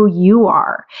for who you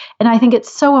are. And I think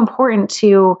it's so important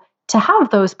to have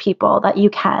those people that you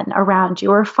can around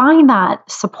you, or find that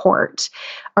support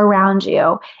around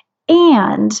you,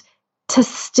 and to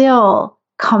still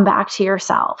come back to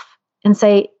yourself and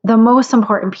say, the most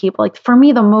important people, like for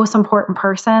me, the most important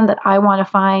person that I want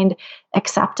to find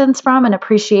acceptance from and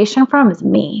appreciation from is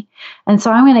me. And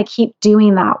so I'm going to keep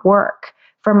doing that work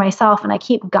for myself. And I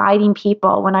keep guiding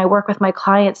people when I work with my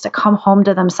clients to come home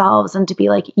to themselves and to be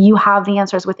like, you have the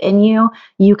answers within you.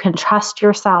 You can trust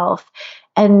yourself,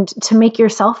 and to make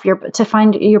yourself to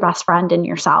find your best friend in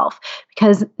yourself.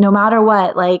 Because no matter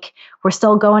what, like, we're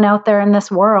still going out there in this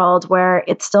world where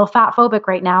it's still fat phobic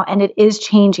right now, and it is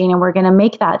changing, and we're going to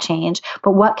make that change.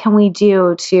 But what can we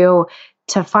do to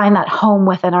find that home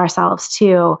within ourselves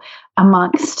too,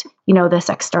 amongst, this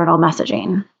external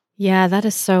messaging? Yeah, that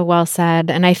is so well said.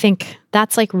 And I think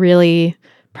that's like really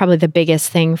probably the biggest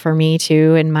thing for me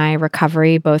too in my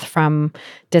recovery, both from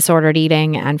disordered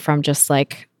eating and from just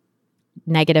like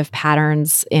negative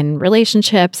patterns in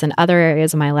relationships and other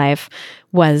areas of my life,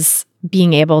 was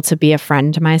being able to be a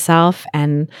friend to myself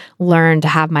and learn to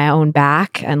have my own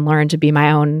back and learn to be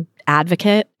my own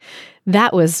advocate.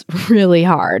 That was really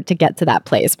hard to get to that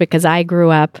place, because I grew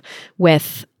up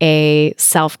with a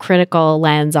self-critical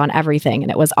lens on everything.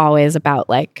 And it was always about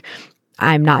like,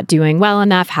 I'm not doing well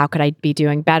enough. How could I be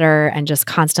doing better? And just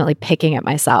constantly picking at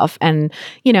myself. And,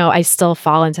 I still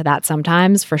fall into that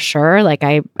sometimes for sure. Like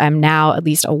I'm now at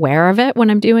least aware of it when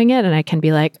I'm doing it. And I can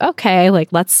be like, okay, like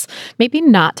let's maybe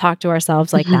not talk to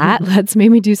ourselves like that. Let's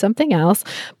maybe do something else.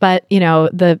 But,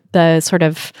 the sort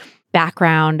of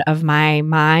background of my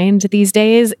mind these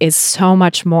days is so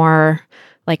much more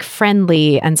like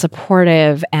friendly and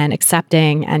supportive and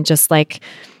accepting and just like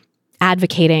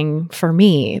advocating for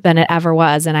me than it ever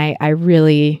was. And I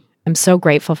really am so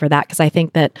grateful for that, because I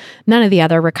think that none of the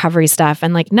other recovery stuff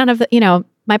and like none of the,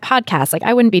 my podcast, like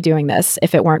I wouldn't be doing this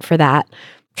if it weren't for that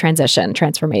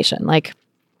transformation. Like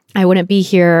I wouldn't be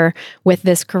here with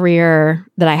this career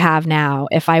that I have now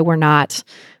if I were not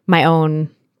my own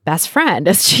best friend,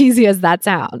 as cheesy as that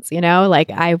sounds,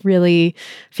 like I really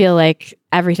feel like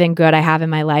everything good I have in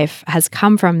my life has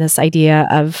come from this idea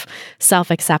of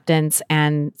self-acceptance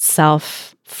and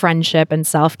self-friendship and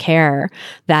self-care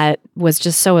that was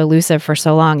just so elusive for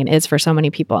so long and is for so many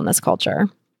people in this culture.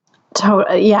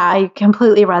 Totally. Yeah, I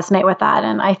completely resonate with that.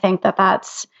 And I think that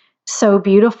that's so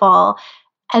beautiful.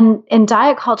 And in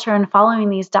diet culture and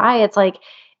following these diets, like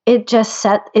it's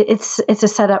a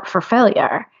setup for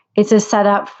failure. It's a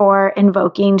setup for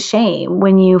invoking shame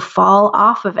when you fall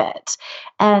off of it.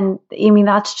 And I mean,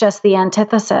 that's just the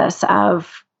antithesis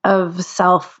of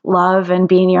self-love and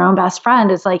being your own best friend.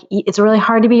 It's like, it's really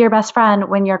hard to be your best friend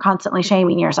when you're constantly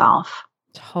shaming yourself.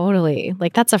 Totally.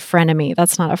 Like that's a frenemy.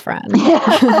 That's not a friend.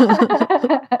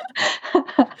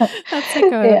 That's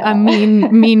like a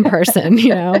mean person,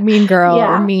 mean girl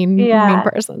or mean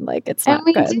person. Like it's not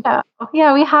good.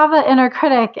 Yeah, we have an inner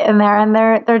critic in there, and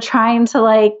they're trying to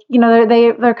like,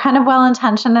 they're kind of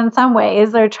well-intentioned in some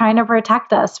ways. They're trying to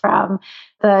protect us from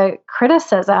the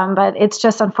criticism, but it's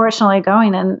just unfortunately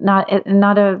going in not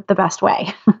the best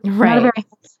way. Right.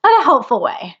 not a helpful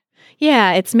way.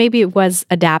 Yeah, maybe it was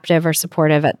adaptive or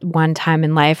supportive at one time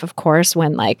in life, of course,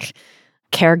 when like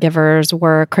caregivers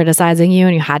were criticizing you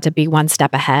and you had to be one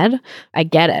step ahead. I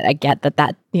get it. I get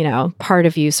that, part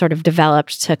of you sort of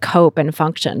developed to cope and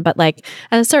function. But like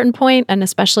at a certain point, and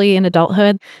especially in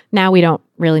adulthood, now we don't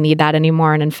really need that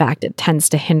anymore. And in fact, it tends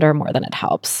to hinder more than it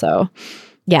helps. So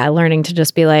yeah, learning to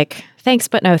just be like, thanks,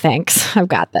 but no thanks. I've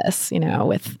got this,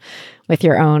 with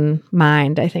your own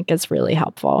mind, I think is really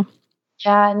helpful.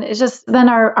 Yeah. And it's just, then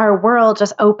our world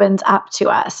just opens up to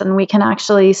us, and we can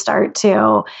actually start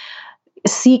to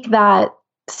seek that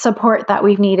support that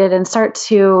we've needed and start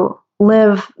to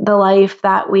live the life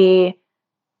that we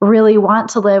really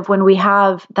want to live when we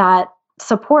have that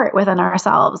support within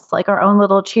ourselves, like our own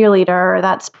little cheerleader or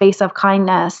that space of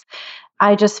kindness.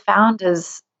 I just found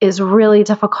is really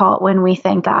difficult when we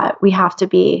think that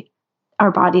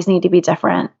our bodies need to be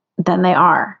different than they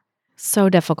are. So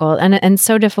difficult. And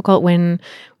so difficult when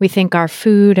we think our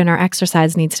food and our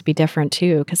exercise needs to be different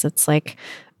too, because it's like,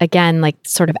 again, like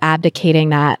sort of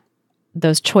abdicating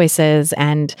those choices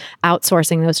and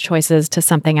outsourcing those choices to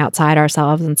something outside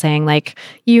ourselves and saying like,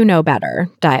 better,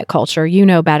 diet culture,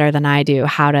 better than I do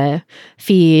how to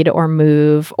feed or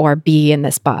move or be in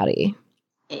this body.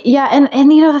 Yeah. And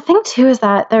the thing too is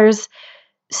that there's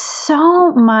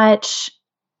so much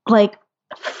like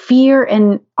fear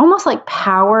and almost like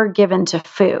power given to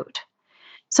food.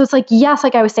 So it's like, yes,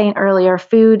 like I was saying earlier,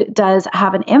 food does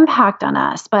have an impact on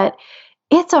us, but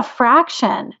it's a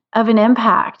fraction of an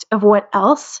impact of what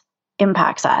else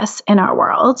impacts us in our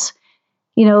world.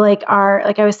 Like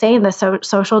I was saying, the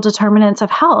social determinants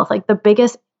of health, like the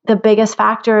biggest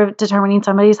factor of determining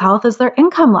somebody's health is their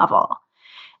income level.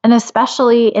 And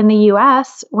especially in the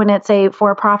US, when it's a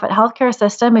for-profit healthcare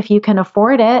system, if you can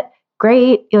afford it,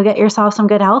 great, you'll get yourself some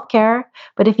good healthcare.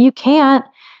 But if you can't,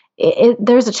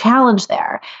 there's a challenge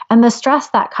there. And the stress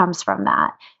that comes from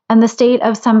that, and the state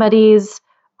of somebody's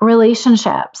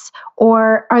relationships,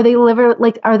 or are they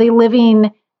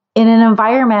living in an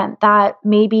environment that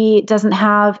maybe doesn't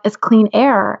have as clean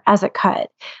air as it could?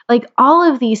 Like all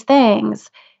of these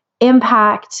things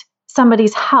impact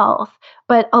somebody's health,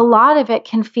 but a lot of it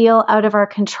can feel out of our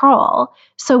control.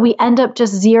 So we end up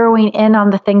just zeroing in on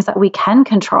the things that we can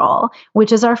control,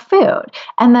 which is our food.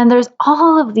 And then there's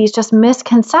all of these just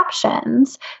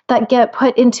misconceptions that get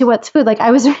put into what's food. Like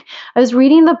I was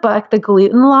reading the book, The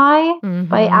Gluten Lie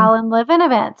by Alan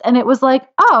Levinovitz. And it was like,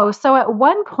 oh, so at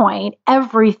one point,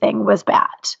 everything was bad.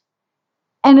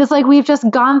 And it's like, we've just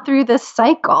gone through this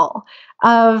cycle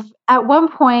of at one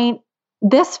point,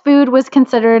 this food was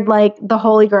considered like the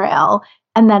Holy Grail,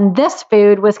 and then this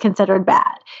food was considered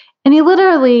bad. And he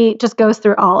literally just goes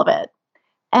through all of it.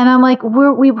 And I'm like,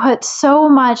 we put so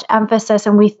much emphasis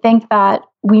and we think that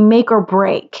we make or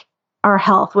break our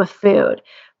health with food.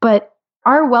 But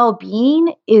our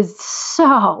well-being is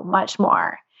so much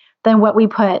more than what we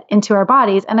put into our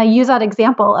bodies. And I use that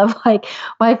example of like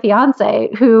my fiance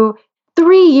who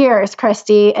 3 years,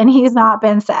 Christy, and he's not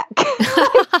been sick.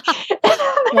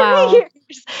 Wow. 3 years.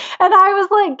 And I was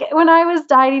like, when I was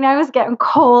dieting, I was getting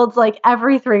colds like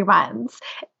every 3 months.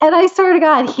 And I swear to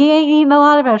God, he ain't eating a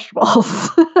lot of vegetables.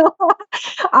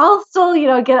 I'll still,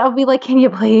 I'll be like, can you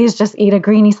please just eat a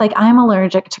green? He's like, I'm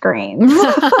allergic to greens.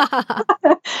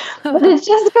 But it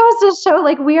just goes to show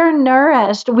like we are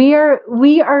nourished. We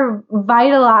are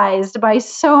vitalized by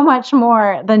so much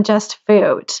more than just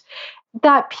food.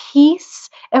 That peace,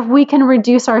 if we can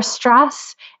reduce our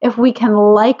stress, if we can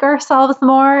like ourselves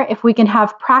more, if we can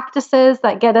have practices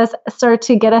that start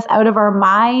to get us out of our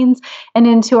minds and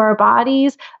into our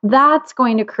bodies, that's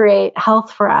going to create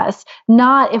health for us.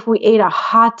 Not if we ate a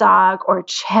hot dog or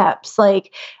chips.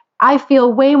 Like, I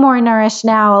feel way more nourished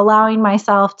now allowing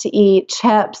myself to eat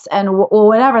chips and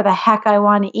whatever the heck I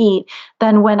want to eat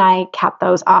than when I kept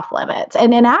those off limits.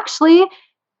 And then actually,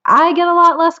 I get a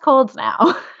lot less colds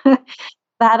now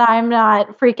that I'm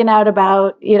not freaking out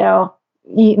about,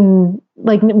 eating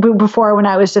like before when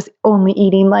I was just only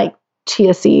eating like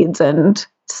chia seeds and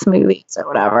smoothies or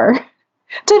whatever,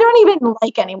 which I don't even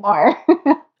like anymore.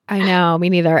 I know, me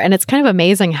neither. And it's kind of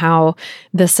amazing how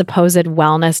the supposed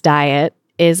wellness diet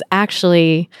is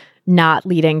actually not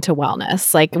leading to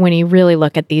wellness. Like when you really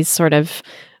look at these sort of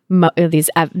these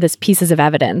pieces of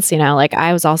evidence, like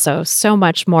I was also so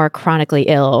much more chronically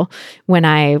ill when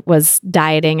I was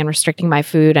dieting and restricting my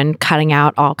food and cutting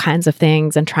out all kinds of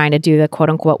things and trying to do the quote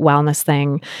unquote wellness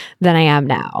thing than I am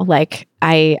now. Like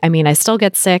I mean, I still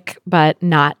get sick, but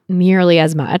not nearly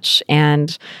as much.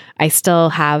 And I still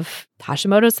have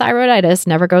Hashimoto's thyroiditis,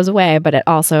 never goes away, but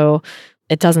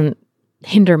it doesn't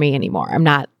hinder me anymore. I'm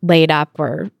not laid up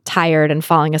or tired and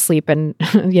falling asleep and,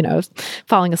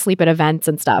 falling asleep at events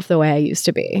and stuff the way I used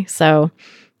to be. So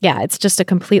yeah, it's just a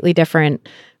completely different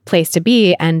place to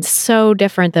be and so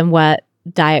different than what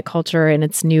diet culture and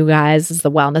its new guise as the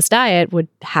wellness diet would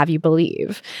have you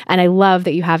believe. And I love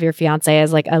that you have your fiance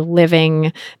as like a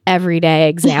living everyday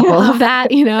example of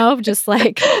that, just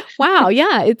like, wow,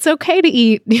 yeah, it's okay to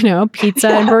eat, pizza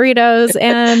and burritos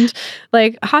and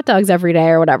like hot dogs every day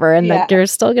or whatever. And that you're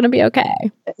still going to be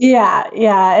okay. Yeah.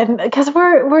 Yeah. And because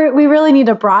we really need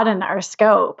to broaden our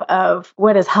scope of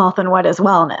what is health and what is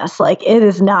wellness. Like it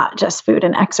is not just food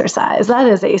and exercise. That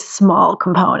is a small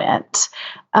component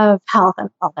of health and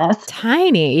wellness.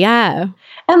 Tiny. Yeah.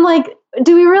 And like,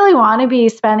 do we really want to be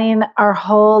spending our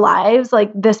whole lives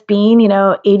like this being,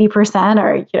 80%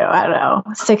 or, I don't know,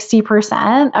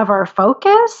 60% of our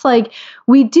focus? Like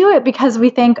we do it because we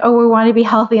think, oh, we want to be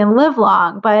healthy and live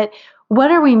long, but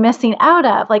what are we missing out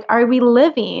of? Like, are we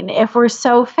living if we're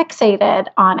so fixated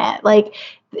on it? Like,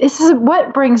 this is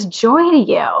what brings joy to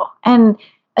you. And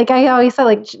like I always say,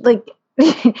 like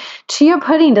chia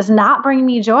pudding does not bring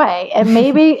me joy. And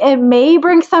maybe it may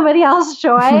bring somebody else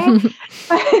joy,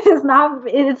 but it's not.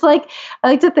 It's like I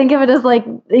like to think of it as like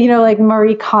like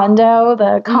Marie Kondo,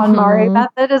 the KonMari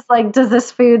method is like, does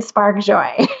this food spark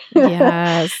joy?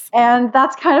 Yes. And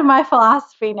that's kind of my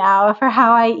philosophy now for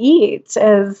how I eat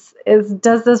is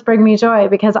does this bring me joy?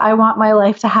 Because I want my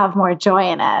life to have more joy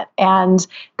in it, and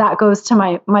that goes to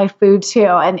my food too.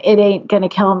 And it ain't gonna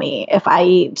kill me if I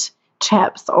eat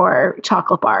chips or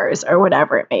chocolate bars or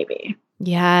whatever it may be.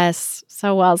 Yes.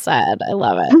 So well said. I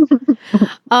love it.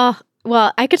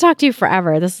 Well, I could talk to you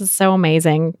forever. This is so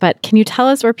amazing. But can you tell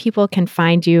us where people can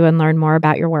find you and learn more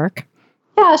about your work?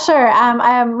 Yeah, sure.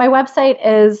 My website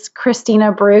is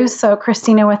Kristina Bruce, so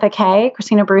Kristina with a K,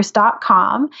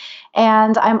 KristinaBruce.com.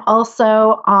 And I'm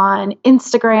also on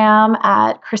Instagram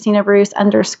at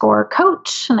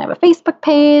KristinaBruce_coach. And I have a Facebook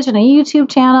page and a YouTube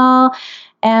channel.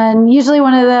 And usually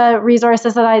one of the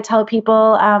resources that I tell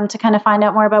people to kind of find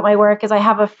out more about my work is I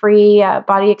have a free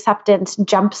body acceptance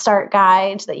jumpstart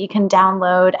guide that you can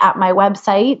download at my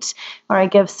website, where I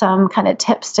give some kind of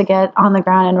tips to get on the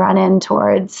ground and run in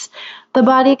towards the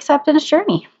body acceptance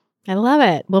journey. I love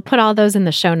it. We'll put all those in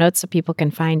the show notes so people can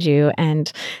find you.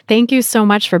 And thank you so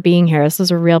much for being here. This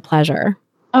was a real pleasure.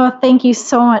 Oh, thank you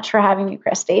so much for having me,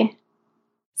 Christy.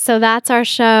 So that's our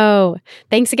show.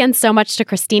 Thanks again so much to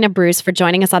Kristina Bruce for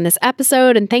joining us on this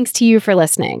episode, and thanks to you for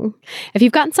listening. If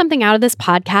you've gotten something out of this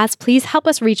podcast, please help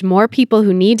us reach more people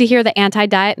who need to hear the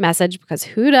anti-diet message, because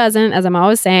who doesn't, as I'm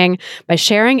always saying, by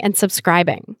sharing and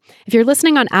subscribing. If you're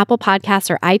listening on Apple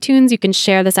Podcasts or iTunes, you can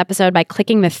share this episode by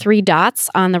clicking the 3 dots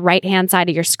on the right-hand side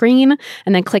of your screen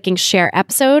and then clicking share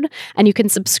episode. And you can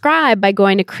subscribe by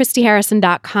going to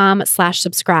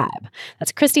christyharrison.com/subscribe.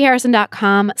 That's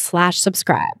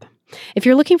christyharrison.com/subscribe. If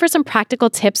you're looking for some practical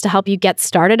tips to help you get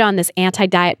started on this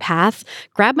anti-diet path,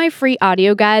 grab my free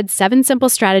audio guide, 7 Simple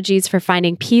Strategies for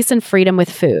Finding Peace and Freedom with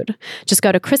Food. Just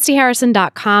go to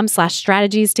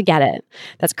christyharrison.com/strategies to get it.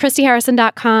 That's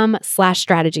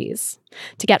christyharrison.com/strategies.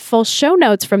 To get full show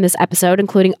notes from this episode,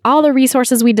 including all the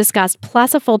resources we discussed,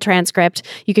 plus a full transcript,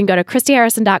 you can go to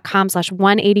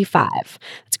christyharrison.com/185.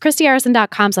 That's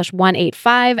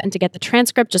christyharrison.com/185. And to get the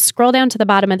transcript, just scroll down to the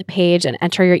bottom of the page and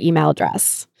enter your email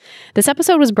address. This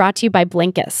episode was brought to you by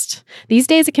Blinkist. These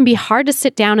days, it can be hard to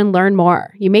sit down and learn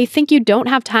more. You may think you don't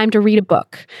have time to read a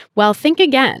book. Well, think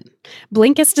again.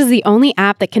 Blinkist is the only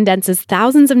app that condenses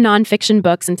thousands of nonfiction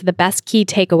books into the best key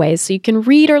takeaways so you can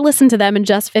read or listen to them in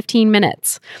just 15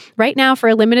 minutes. Right now, for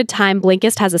a limited time,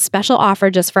 Blinkist has a special offer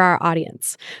just for our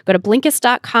audience. Go to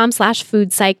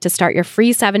Blinkist.com/foodpsych to start your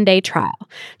free 7-day trial.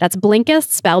 That's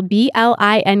Blinkist, spelled Blinkist,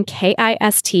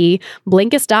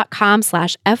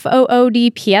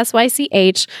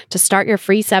 Blinkist.com/FOODPSYCH to start your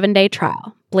free 7-day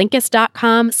trial.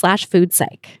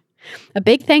 Blinkist.com/foodpsych. A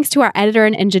big thanks to our editor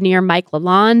and engineer, Mike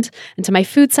Lalonde, and to my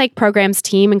Food Psych programs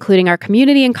team, including our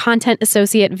community and content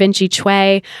associate, Vinci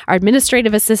Chue, our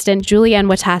administrative assistant, Julianne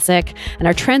Watasik, and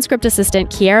our transcript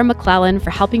assistant, Kiera McClellan, for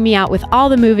helping me out with all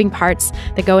the moving parts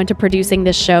that go into producing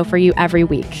this show for you every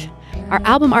week. Our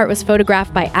album art was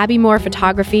photographed by Abby Moore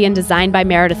Photography and designed by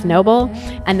Meredith Noble,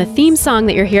 and the theme song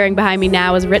that you're hearing behind me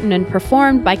now was written and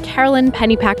performed by Carolyn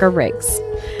Pennypacker Riggs.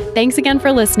 Thanks again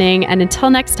for listening, and until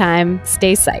next time,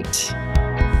 stay psyched.